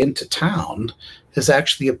airport into town has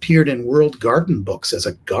actually appeared in World Garden books as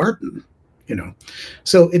a garden.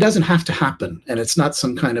 So it doesn't have to happen, and it's not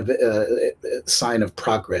some kind of sign of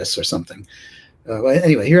progress or something.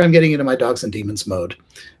 Anyway, here I'm getting into my dogs and demons mode.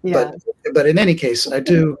 Yeah. But in any case, I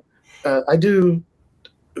do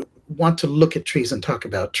want to look at trees and talk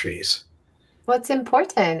about trees. What's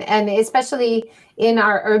important, and especially in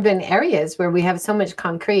our urban areas where we have so much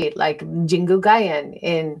concrete, like Jingugayan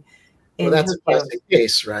in well, that's a classic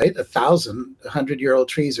case, right? 100-year-old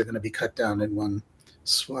trees are going to be cut down in one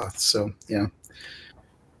swath. So yeah,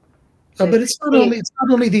 but it's not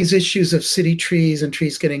only these issues of city trees and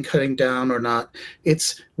trees cutting down or not.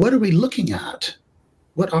 It's what are we looking at?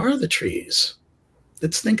 What are the trees?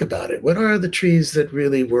 Let's think about it. What are the trees that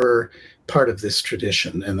really were part of this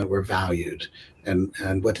tradition and that were valued, and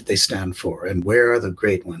what did they stand for, and where are the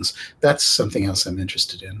great ones? That's something else I'm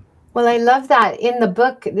interested in. Well, I love that in the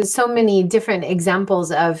book. There's so many different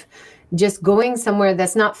examples of just going somewhere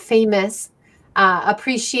that's not famous,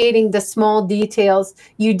 appreciating the small details.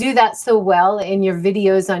 You do that so well in your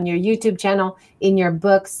videos on your YouTube channel, in your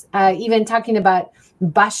books, even talking about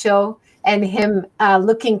Basho and him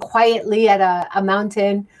looking quietly at a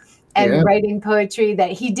mountain and writing poetry,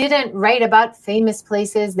 that he didn't write about famous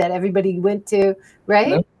places that everybody went to,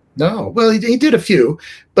 right? No. Well, he did a few,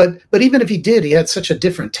 but even if he did, he had such a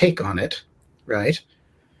different take on it, right?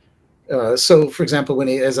 So, for example, when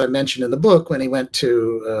as I mentioned in the book, when he went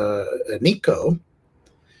to Nikko,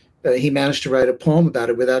 he managed to write a poem about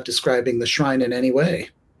it without describing the shrine in any way.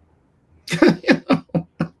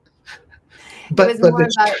 But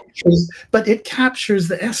it captures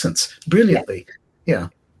the essence brilliantly. Yeah.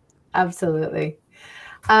 Absolutely.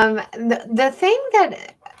 The thing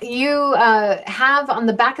that you have on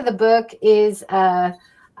the back of the book is a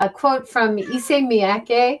quote from Issey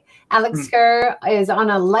Miyake. Alex Kerr is on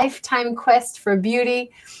a lifetime quest for beauty.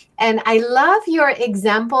 And I love your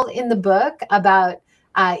example in the book about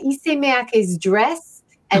Issey Miyake's dress,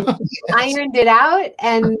 and ironed it out,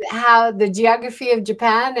 and how the geography of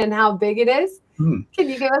Japan and how big it is. Can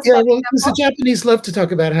you give us well, because the Japanese love to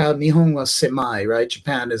talk about how Nihon wa semai, right?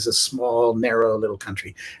 Japan is a small, narrow little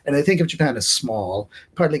country. And they think of Japan as small,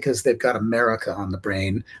 partly because they've got America on the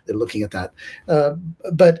brain. They're looking at that.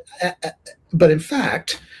 But in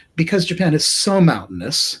fact, because Japan is so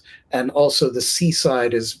mountainous, and also the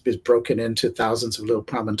seaside is broken into thousands of little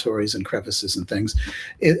promontories and crevices and things,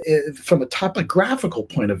 from a topographical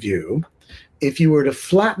point of view, if you were to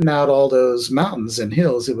flatten out all those mountains and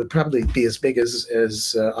hills, it would probably be as big as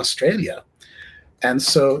Australia. And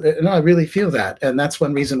so I really feel that. And that's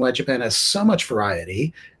one reason why Japan has so much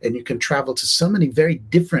variety, and you can travel to so many very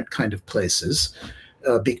different kind of places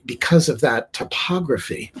because of that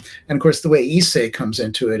topography. And of course, the way Issei comes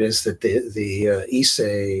into it is that the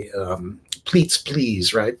Issei pleats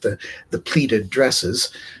please, right? The pleated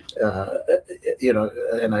dresses,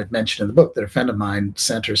 and I've mentioned in the book that a friend of mine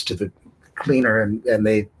sent hers to the cleaner, and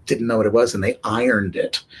they didn't know what it was, and they ironed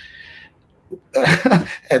it.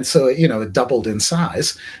 And so, it doubled in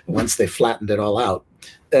size once they flattened it all out.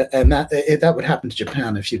 And that would happen to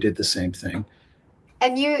Japan if you did the same thing.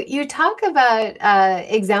 And you talk about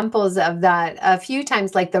examples of that a few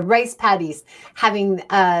times, like the rice paddies, having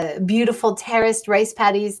beautiful terraced rice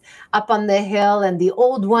paddies up on the hill, and the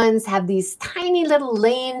old ones have these tiny little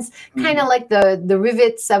lanes, kind of like the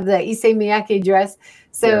rivets of the Issey Miyake dress.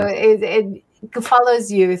 So it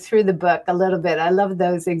follows you through the book a little bit. I love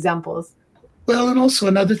those examples. Well, and also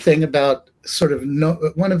another thing about sort of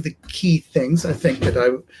one of the key things I think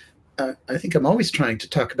that I think I'm always trying to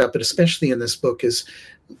talk about, but especially in this book, is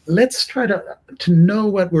let's try to know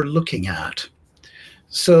what we're looking at.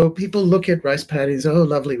 So people look at rice paddies, oh,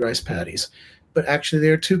 lovely rice paddies. But actually,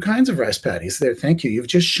 there are two kinds of rice paddies there. Thank you. You've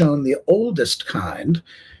just shown the oldest kind,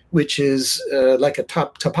 which is like a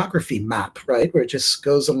topography map, right? Where it just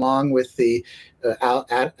goes along with the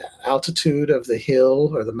altitude of the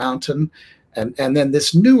hill or the mountain. And then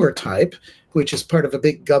this newer type, which is part of a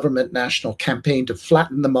big government national campaign to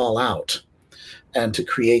flatten them all out and to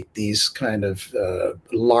create these kind of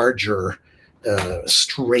larger,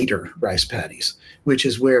 straighter rice paddies, which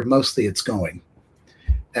is where mostly it's going.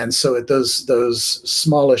 And so those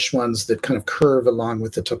smallish ones that kind of curve along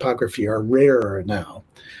with the topography are rarer now.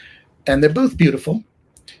 And they're both beautiful.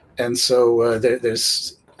 And so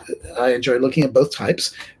I enjoy looking at both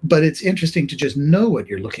types, but it's interesting to just know what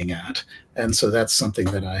you're looking at. And so that's something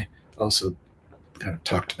that I also kind of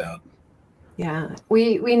talked about. Yeah,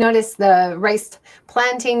 we noticed the rice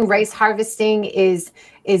planting, rice harvesting is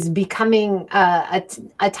becoming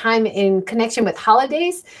a time in connection with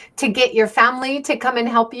holidays to get your family to come and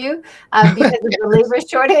help you because of the labor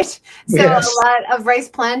shortage. So a lot of rice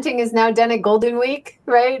planting is now done at Golden Week,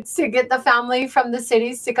 right? To get the family from the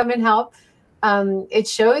cities to come and help. It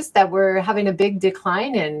shows that we're having a big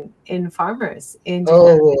decline in farmers in Japan.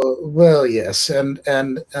 Oh, well, yes. And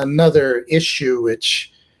another issue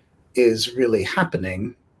which is really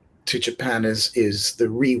happening to Japan is the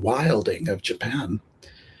rewilding of Japan.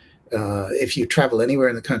 If you travel anywhere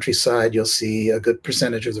in the countryside, you'll see a good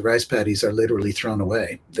percentage of the rice paddies are literally thrown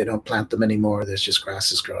away. They don't plant them anymore. There's just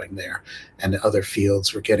grasses growing there. And other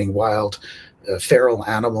fields, we're getting wild feral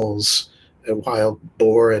animals, wild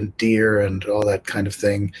boar and deer and all that kind of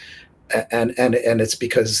thing. And it's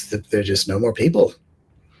because there are just no more people.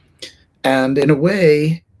 And in a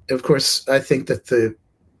way, of course, I think that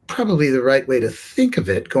probably the right way to think of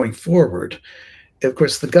it going forward. Of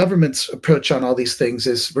course, the government's approach on all these things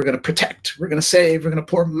is we're going to protect, we're going to save, we're going to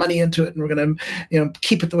pour money into it, and we're going to,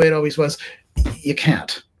 keep it the way it always was. You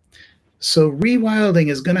can't. So rewilding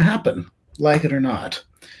is going to happen, like it or not.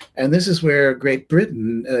 And this is where Great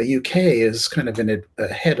Britain, UK, is kind of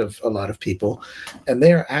ahead of a lot of people. And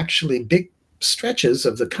they're actually big stretches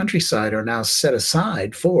of the countryside are now set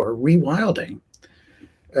aside for rewilding.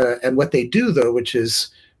 And what they do, though, which is,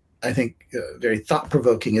 I think, very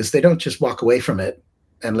thought-provoking, is they don't just walk away from it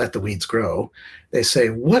and let the weeds grow. They say,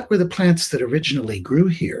 what were the plants that originally grew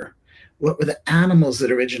here? What were the animals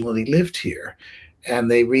that originally lived here?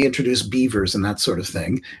 And they reintroduce beavers and that sort of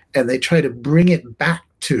thing. And they try to bring it back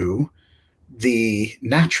to the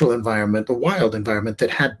natural environment, the wild environment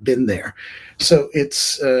that had been there. So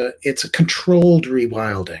it's a controlled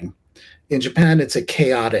rewilding. In Japan, it's a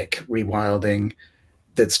chaotic rewilding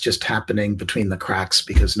that's just happening between the cracks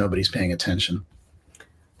because nobody's paying attention.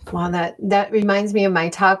 Well, that reminds me of my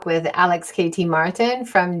talk with Alex KT Martin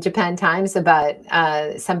from Japan Times about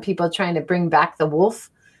some people trying to bring back the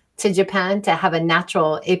wolf to Japan to have a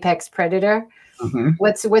natural apex predator. Mm-hmm.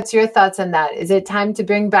 What's your thoughts on that? Is it time to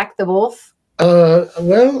bring back the wolf?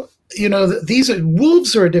 Well, these are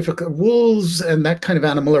wolves and that kind of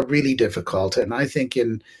animal are really difficult. And I think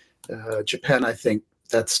in Japan, I think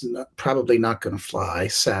that's probably not going to fly,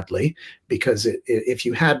 sadly, because if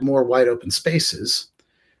you had more wide open spaces,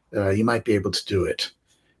 you might be able to do it.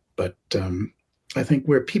 But I think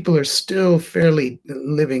where people are still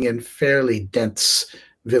living in fairly dense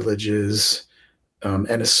villages,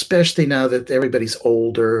 and especially now that everybody's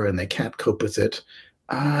older and they can't cope with it,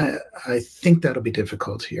 I think that'll be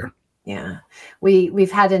difficult here. Yeah,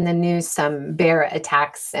 we've had in the news some bear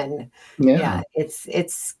attacks, and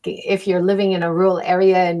it's if you're living in a rural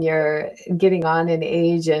area and you're getting on in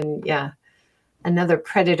age, and another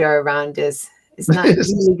predator around is not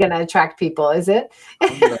really going to attract people, is it?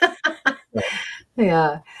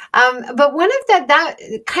 Yeah. But one of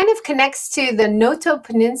that kind of connects to the Noto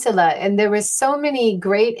Peninsula, and there were so many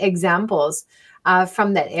great examples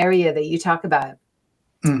from that area that you talk about.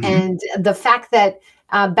 Mm-hmm. And the fact that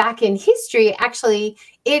back in history, actually,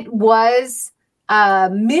 it was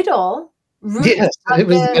middle route of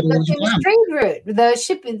the famous trade route,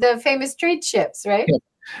 the famous trade ships, right? Yeah.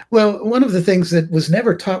 Well, one of the things that was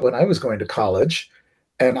never taught when I was going to college,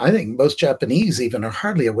 and I think most Japanese even are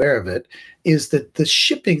hardly aware of it, is that the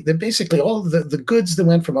shipping, that basically all the goods that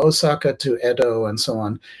went from Osaka to Edo and so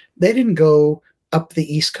on, they didn't go up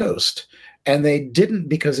the East Coast. And they didn't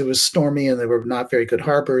because it was stormy and there were not very good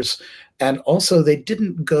harbors. And also they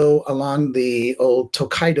didn't go along the old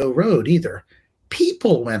Tokaido road either.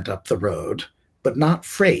 People went up the road, but not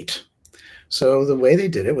freight. So the way they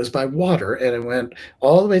did it was by water, and it went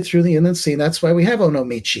all the way through the inland sea. And that's why we have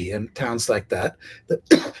Onomichi and towns like that,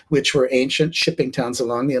 which were ancient shipping towns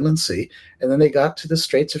along the inland sea. And then they got to the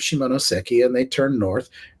Straits of Shimonoseki, and they turned north,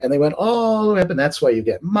 and they went all the way up. And that's why you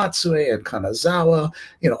get Matsue and Kanazawa.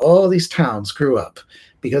 All these towns grew up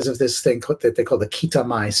because of this thing that they call the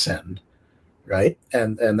Kitamai-sen, right?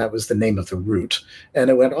 And that was the name of the route. And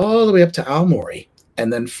it went all the way up to Aomori,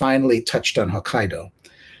 and then finally touched on Hokkaido.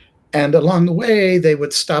 And along the way, they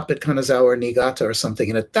would stop at Kanazawa or Niigata or something.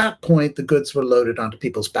 And at that point, the goods were loaded onto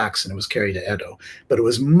people's backs and it was carried to Edo. But it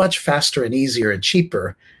was much faster and easier and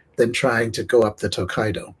cheaper than trying to go up the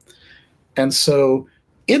Tokaido. And so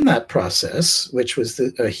in that process, which was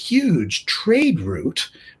a huge trade route,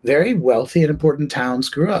 very wealthy and important towns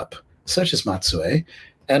grew up, such as Matsue.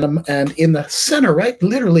 And in the center, right,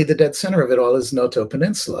 literally the dead center of it all is Noto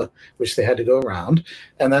Peninsula, which they had to go around.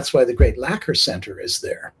 And that's why the Great Lacquer Center is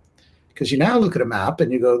there. Because you now look at a map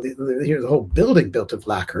and you go, here's the whole building built of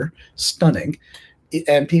lacquer, stunning.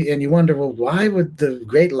 And you wonder, well, why would the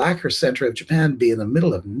Great Lacquer Center of Japan be in the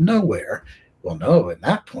middle of nowhere? Well, no, at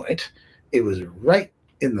that point, it was right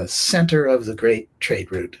in the center of the great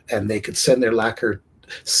trade route. And they could send their lacquer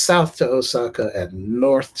south to Osaka and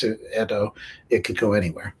north to Edo. It could go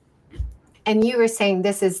anywhere. And you were saying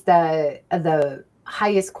this is the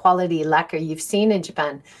highest quality lacquer you've seen in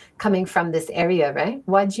Japan, coming from this area, right?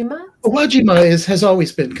 Wajima? Wajima has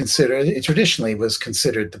always been considered, it traditionally was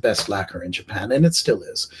considered the best lacquer in Japan, and it still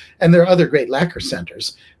is. And there are other great lacquer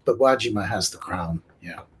centers, but Wajima has the crown,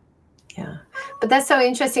 yeah. Yeah, but that's so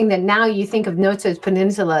interesting that now you think of Noto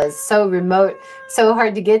Peninsula as so remote, so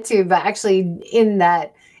hard to get to, but actually in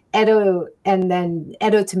that Edo and then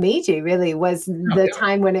Edo to Meiji really was the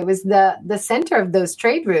time when it was the center of those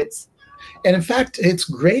trade routes. And in fact, its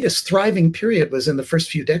greatest thriving period was in the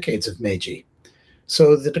first few decades of Meiji.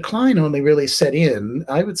 So the decline only really set in,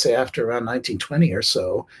 I would say, after around 1920 or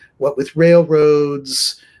so, what with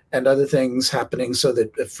railroads and other things happening so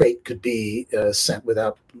that the freight could be sent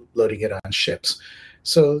without loading it on ships.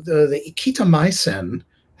 So the Kitamai-sen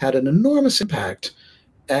had an enormous impact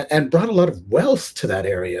and brought a lot of wealth to that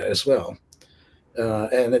area as well.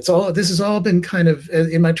 And this has all been kind of,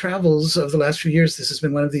 in my travels of the last few years, this has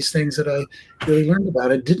been one of these things that I really learned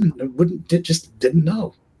about. I just didn't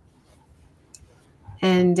know.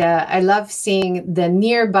 And I love seeing the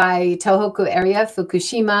nearby Tohoku area,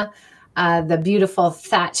 Fukushima, the beautiful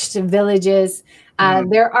thatched villages.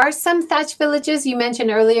 There are some thatched villages you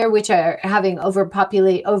mentioned earlier, which are having over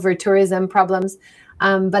tourism problems.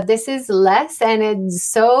 But this is less, and it's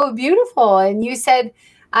so beautiful. And you said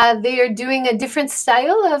they are doing a different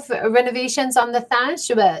style of renovations on the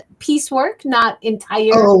thatch, but piecework, not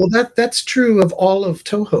entire. Oh, that's true of all of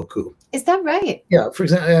Tohoku. Is that right? Yeah, for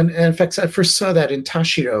example, and in fact, I first saw that in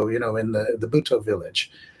Tashiro, in the Buto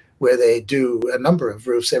village, where they do a number of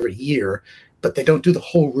roofs every year, but they don't do the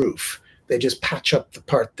whole roof. They just patch up the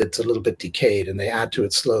part that's a little bit decayed, and they add to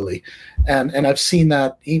it slowly. And I've seen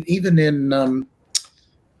that even in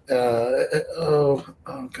the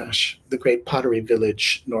great pottery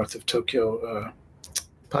village north of Tokyo,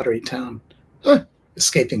 Pottery Town,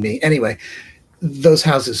 escaping me. Anyway, those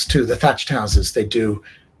houses too, the thatched houses, they do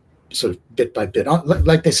sort of bit by bit.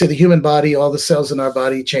 Like they say, the human body, all the cells in our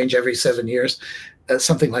body change every 7 years.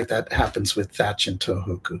 Something like that happens with thatch in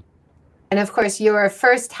Tohoku. And of course, your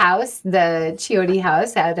first house, the Chiori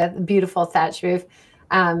house, had a beautiful thatch roof.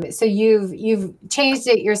 So you've changed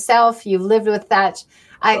it yourself. You've lived with thatch.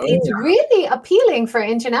 It's really appealing for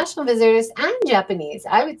international visitors and Japanese,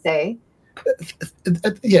 I would say.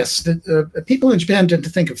 Yes, people in Japan tend to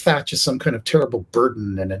think of thatch as some kind of terrible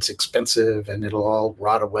burden, and it's expensive, and it'll all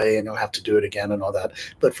rot away, and you'll have to do it again and all that.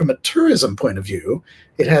 But from a tourism point of view,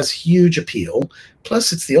 it has huge appeal.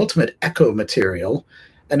 Plus, it's the ultimate eco material.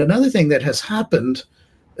 And another thing that has happened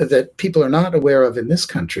that people are not aware of in this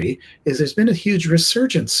country is there's been a huge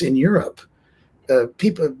resurgence in Europe.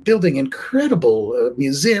 People building incredible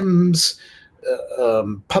museums,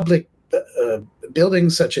 public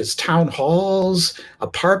buildings such as town halls,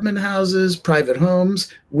 apartment houses, private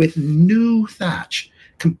homes with new thatch.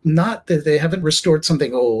 Not that they haven't restored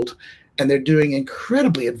something old, and they're doing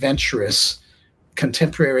incredibly adventurous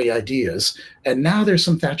contemporary ideas. And now there's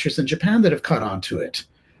some thatchers in Japan that have caught on to it.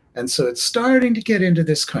 And so it's starting to get into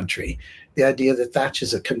this country, the idea that thatch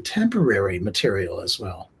is a contemporary material as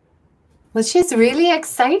well. Which is really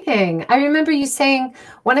exciting. I remember you saying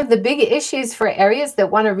one of the big issues for areas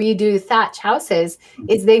that want to redo thatch houses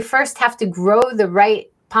is they first have to grow the right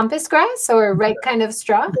pampas grass or right kind of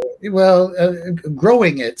straw? Well,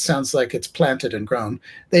 growing it sounds like it's planted and grown.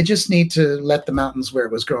 They just need to let the mountains where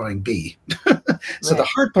it was growing be. So the Right.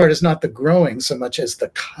 hard part is not the growing so much as the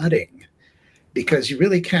cutting, because you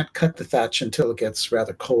really can't cut the thatch until it gets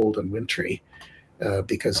rather cold and wintry,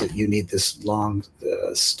 because you need this long,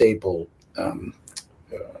 stable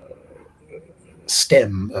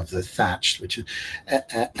stem of the thatch, which is,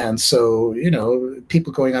 and so, you know,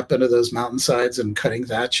 people going up into those mountainsides and cutting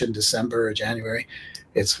thatch in December or January,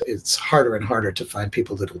 it's harder and harder to find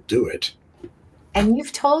people that'll do it. And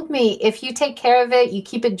you've told me if you take care of it, you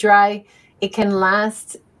keep it dry, it can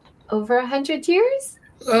last over 100 years?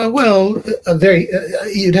 Well,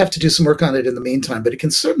 you'd have to do some work on it in the meantime, but it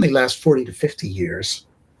can certainly last 40 to 50 years.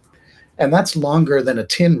 And that's longer than a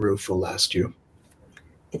tin roof will last you.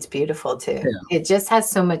 It's beautiful too. Yeah. It just has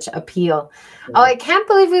so much appeal. Oh, I can't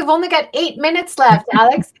believe we've only got 8 minutes left,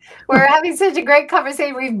 Alex. We're having such a great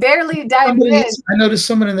conversation. We've barely dived in. I noticed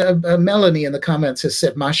someone in the Melanie in the comments has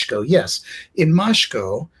said Mashko. Yes, in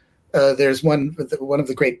Mashko, there's one of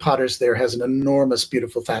the great potters there has an enormous,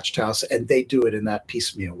 beautiful thatched house, and they do it in that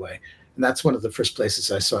piecemeal way. And that's one of the first places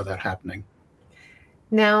I saw that happening.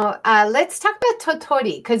 Now, let's talk about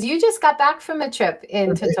Totori, because you just got back from a trip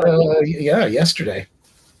in Totori. Yeah, yesterday.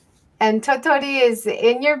 And Totori is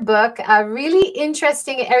in your book. Really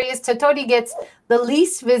interesting areas. Totori gets the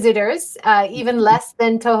least visitors, even less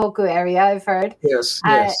than Tohoku area, I've heard. Yes.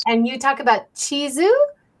 And you talk about Chizu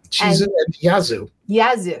and Yazu.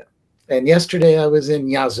 Yazu. And yesterday I was in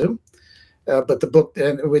Yazu, but the book,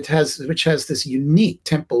 which has this unique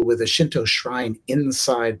temple with a Shinto shrine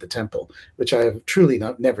inside the temple, which I have truly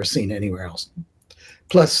never seen anywhere else.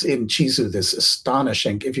 Plus in Chizu, this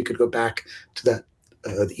astonishing, if you could go back to that,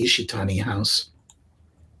 the Ishitani house.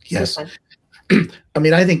 Yes. I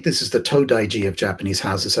mean, I think this is the Todaiji of Japanese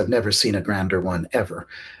houses. I've never seen a grander one ever.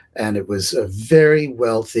 And it was a very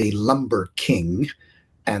wealthy lumber king.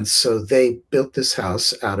 And so they built this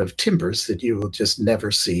house out of timbers that you will just never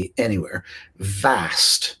see anywhere.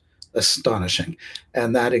 Vast, astonishing.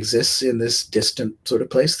 And that exists in this distant sort of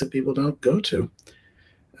place that people don't go to.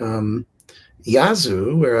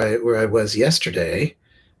 Yazu, where I was yesterday,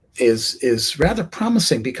 is rather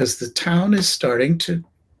promising because the town is starting to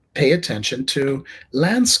pay attention to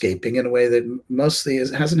landscaping in a way that mostly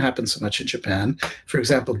hasn't happened so much in Japan. For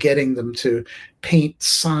example, getting them to paint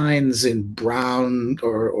signs in brown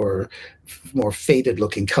or more faded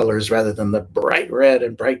looking colors rather than the bright red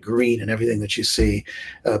and bright green and everything that you see.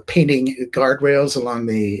 Painting guardrails along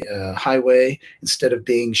the highway instead of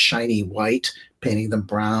being shiny white, painting them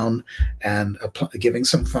brown, and giving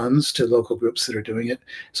some funds to local groups that are doing it.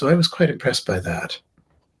 So I was quite impressed by that.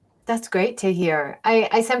 That's great to hear.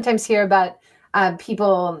 I sometimes hear about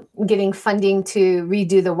people getting funding to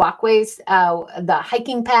redo the walkways, the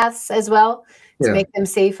hiking paths as well, to make them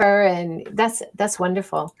safer, and that's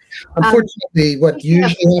wonderful. Unfortunately, what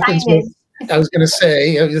usually happens I was going to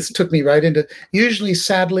say, this took me right into, usually,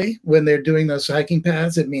 sadly, when they're doing those hiking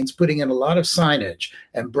paths, it means putting in a lot of signage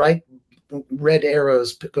and bright red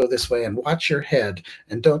arrows go this way, and watch your head,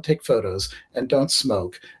 and don't take photos, and don't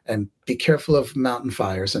smoke, and be careful of mountain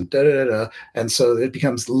fires, and and so it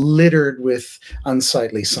becomes littered with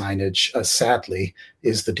unsightly signage. Sadly,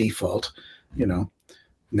 is the default. You know.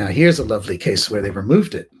 Now here's a lovely case where they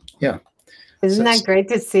removed it. Yeah. Isn't that great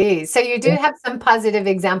to see? So you do have some positive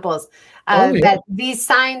examples that these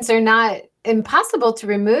signs are not impossible to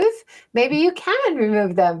remove. Maybe you can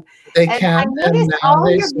remove them. They can. I noticed all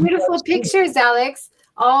your beautiful pictures, Alex.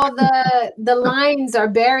 All the lines are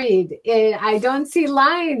buried. I don't see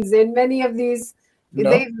lines in many of these.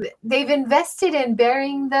 No. They've invested in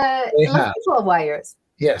burying the electrical wires.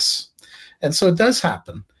 Yes, and so it does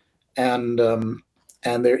happen, and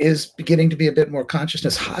there is beginning to be a bit more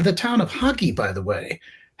consciousness. The town of Hagi, by the way,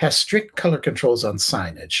 has strict color controls on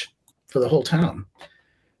signage for the whole town.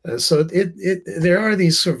 So there are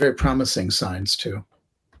these sort of very promising signs too.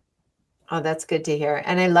 Oh, that's good to hear.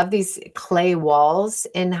 And I love these clay walls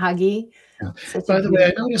in Hagi. Yeah. By the way,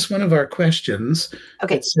 I noticed one of our questions.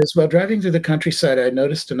 Okay. It says, while driving through the countryside, I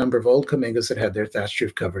noticed a number of old kamingas that had their thatched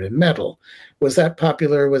roof covered in metal. Was that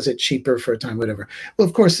popular? Was it cheaper for a time? Whatever. Well,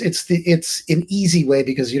 of course, it's an easy way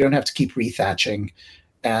because you don't have to keep rethatching,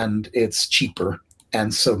 and it's cheaper.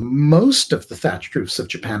 And so most of the thatched roofs of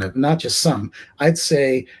Japan, not just some, I'd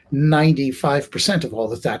say 95% of all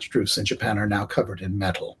the thatched roofs in Japan are now covered in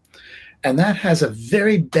metal. And that has a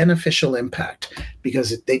very beneficial impact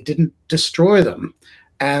because they didn't destroy them.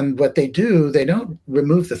 And what they do, they don't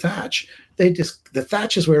remove the thatch. The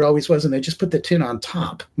thatch is where it always was, and they just put the tin on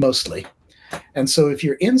top, mostly. And so if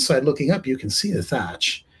you're inside looking up, you can see the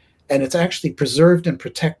thatch. And it's actually preserved and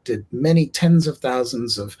protected many tens of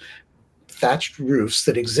thousands of thatched roofs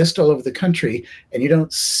that exist all over the country, and you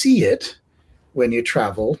don't see it when you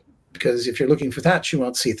travel, because if you're looking for thatch, you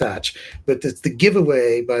won't see thatch. But the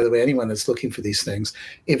giveaway, by the way, anyone that's looking for these things,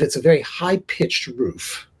 if it's a very high-pitched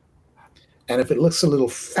roof, and if it looks a little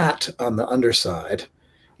fat on the underside,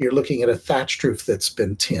 you're looking at a thatched roof that's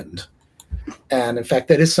been tinned. And in fact,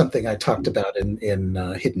 that is something I talked about in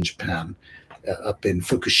Hidden Japan, up in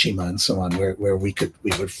Fukushima and so on, where we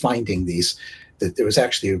were finding these, that there was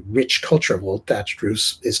actually a rich culture of old thatched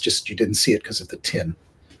roofs. It's just you didn't see it because of the tin.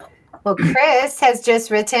 Well, Chris has just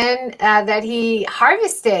written that he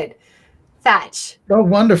harvested thatch. Oh,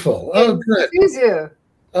 wonderful. Oh, good. Suzu.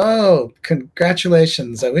 Oh,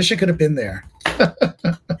 congratulations. I wish I could have been there.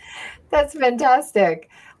 That's fantastic.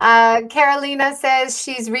 Carolina says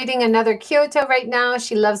she's reading another Kyoto right now.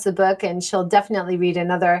 She loves the book, and she'll definitely read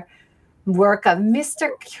another work of Mr.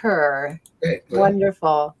 Kerr. Great. Well,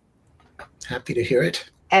 wonderful. Happy to hear it.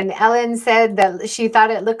 And Ellen said that she thought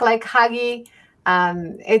it looked like Hagi.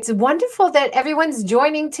 It's wonderful that everyone's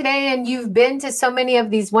joining today, and you've been to so many of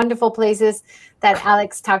these wonderful places that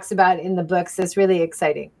Alex talks about in the books. It's really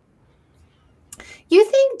exciting. Do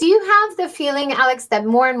you have the feeling, Alex, that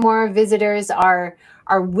more and more visitors are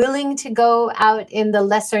willing to go out in the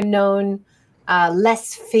lesser known,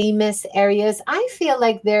 less famous areas? I feel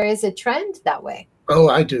like there is a trend that way. Oh,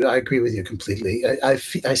 I do. I agree with you completely. I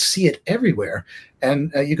see it everywhere.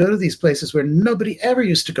 And you go to these places where nobody ever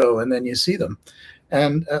used to go, and then you see them.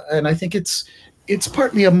 And I think it's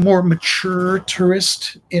partly a more mature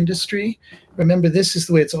tourist industry. Remember, this is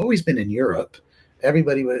the way it's always been in Europe.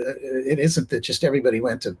 It isn't that just everybody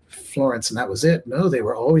went to Florence and that was it. No, they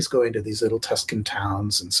were always going to these little Tuscan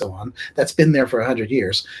towns and so on. That's been there for 100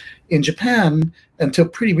 years. In Japan, until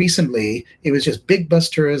pretty recently, it was just big bus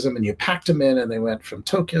tourism, and you packed them in, and they went from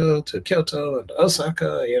Tokyo to Kyoto and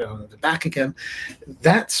Osaka, back again.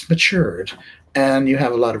 That's matured. And you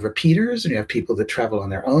have a lot of repeaters, and you have people that travel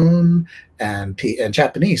on their own, and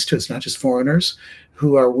Japanese too. It's not just foreigners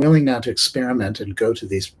who are willing now to experiment and go to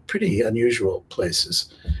these pretty unusual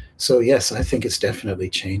places. So yes, I think it's definitely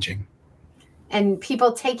changing. And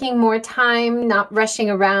people taking more time, not rushing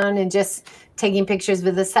around and just taking pictures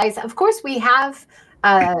with the sites. Of course, we have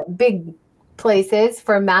big places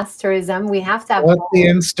for mass tourism. We have to have the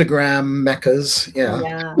Instagram meccas.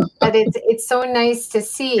 Yeah. But it's so nice to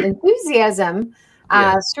see enthusiasm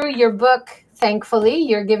through your book. Thankfully,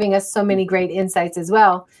 you're giving us so many great insights as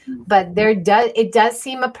well. But it does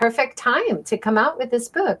seem a perfect time to come out with this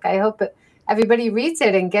book. I hope everybody reads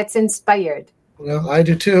it and gets inspired. Well, I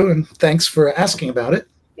do too, and thanks for asking about it.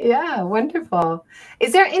 Yeah, wonderful.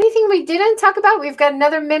 Is there anything we didn't talk about? We've got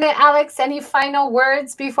another minute, Alex. Any final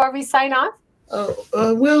words before we sign off?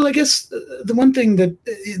 Well, I guess the one thing that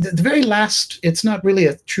the very last, it's not really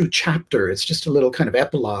a true chapter. It's just a little kind of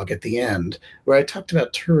epilogue at the end where I talked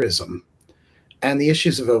about tourism and the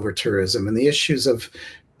issues of over-tourism and the issues of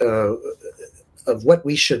what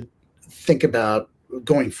we should think about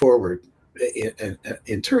going forward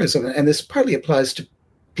in tourism. And this partly applies to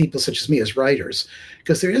people such as me as writers,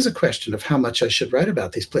 because there is a question of how much I should write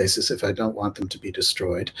about these places if I don't want them to be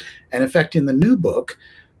destroyed. And in fact, in the new book,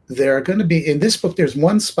 there are going to be, in this book, there's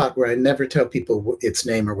one spot where I never tell people its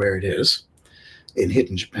name or where it is in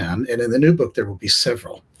Hidden Japan. And in the new book, there will be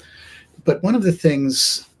several. But one of the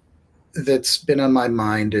things that's been on my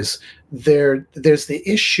mind is there's the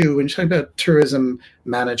issue when you're talking about tourism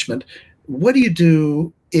management. What do you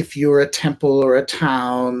do if you're a temple or a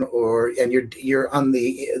town, and you're on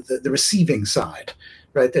the receiving side,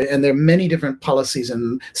 right? And there are many different policies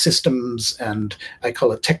and systems, and I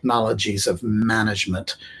call it technologies of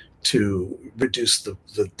management to reduce the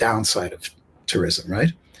downside of tourism,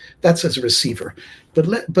 right? That's as a receiver. But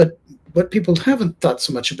what people haven't thought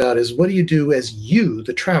so much about is what do you do as you,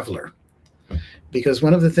 the traveler? Because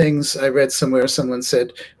one of the things I read somewhere, someone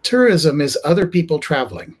said, tourism is other people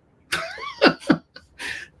traveling.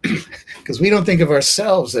 Because we don't think of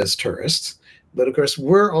ourselves as tourists, but of course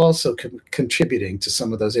we're also contributing to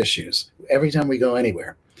some of those issues every time we go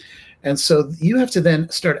anywhere. And so you have to then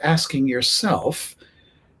start asking yourself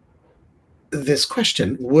this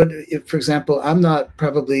question. For example, I'm not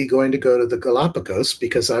probably going to go to the Galapagos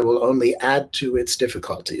because I will only add to its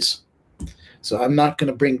difficulties. So I'm not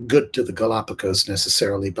going to bring good to the Galapagos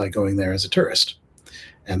necessarily by going there as a tourist.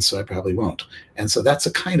 And so I probably won't. And so that's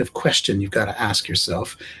a kind of question you've got to ask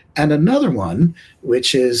yourself. And another one,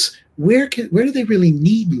 which is, where do they really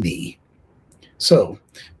need me? So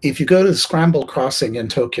if you go to the Scramble Crossing in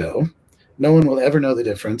Tokyo, no one will ever know the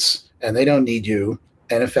difference, and they don't need you,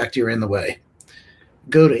 and in fact, you're in the way.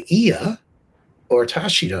 Go to Iya or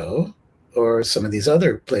Tashido, or some of these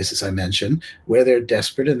other places I mentioned, where they're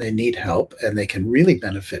desperate and they need help and they can really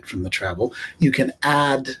benefit from the travel, you can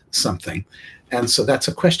add something. And so that's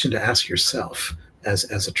a question to ask yourself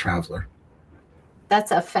as a traveler.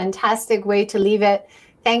 That's a fantastic way to leave it.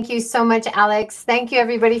 Thank you so much, Alex. Thank you,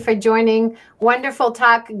 everybody, for joining. Wonderful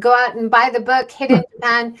talk. Go out and buy the book, Hidden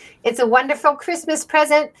Japan. It's a wonderful Christmas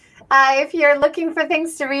present. If you're looking for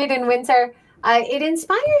things to read in winter, it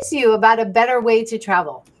inspires you about a better way to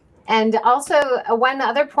travel. And also, one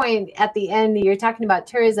other point at the end, you're talking about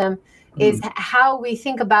tourism, is how we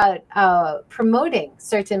think about promoting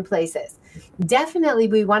certain places. Definitely,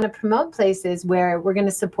 we want to promote places where we're going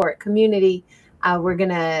to support community. We're going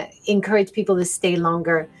to encourage people to stay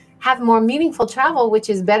longer, have more meaningful travel, which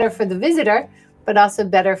is better for the visitor, but also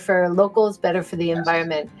better for locals, better for the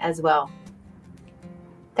environment as well.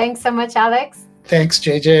 Thanks so much, Alex. Thanks,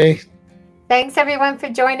 JJ. Thanks, everyone, for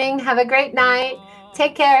joining. Have a great night.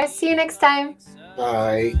 Take care. See you next time.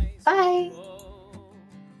 Bye. Bye.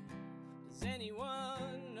 Does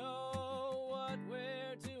anyone know what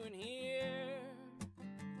we're doing here?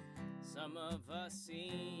 Some of us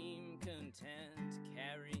seem content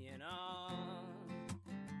carrying on.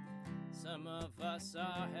 Some of us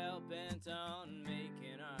are hell-bent on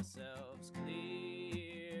making ourselves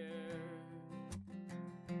clear.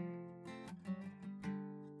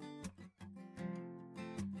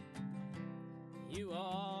 You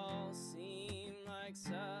all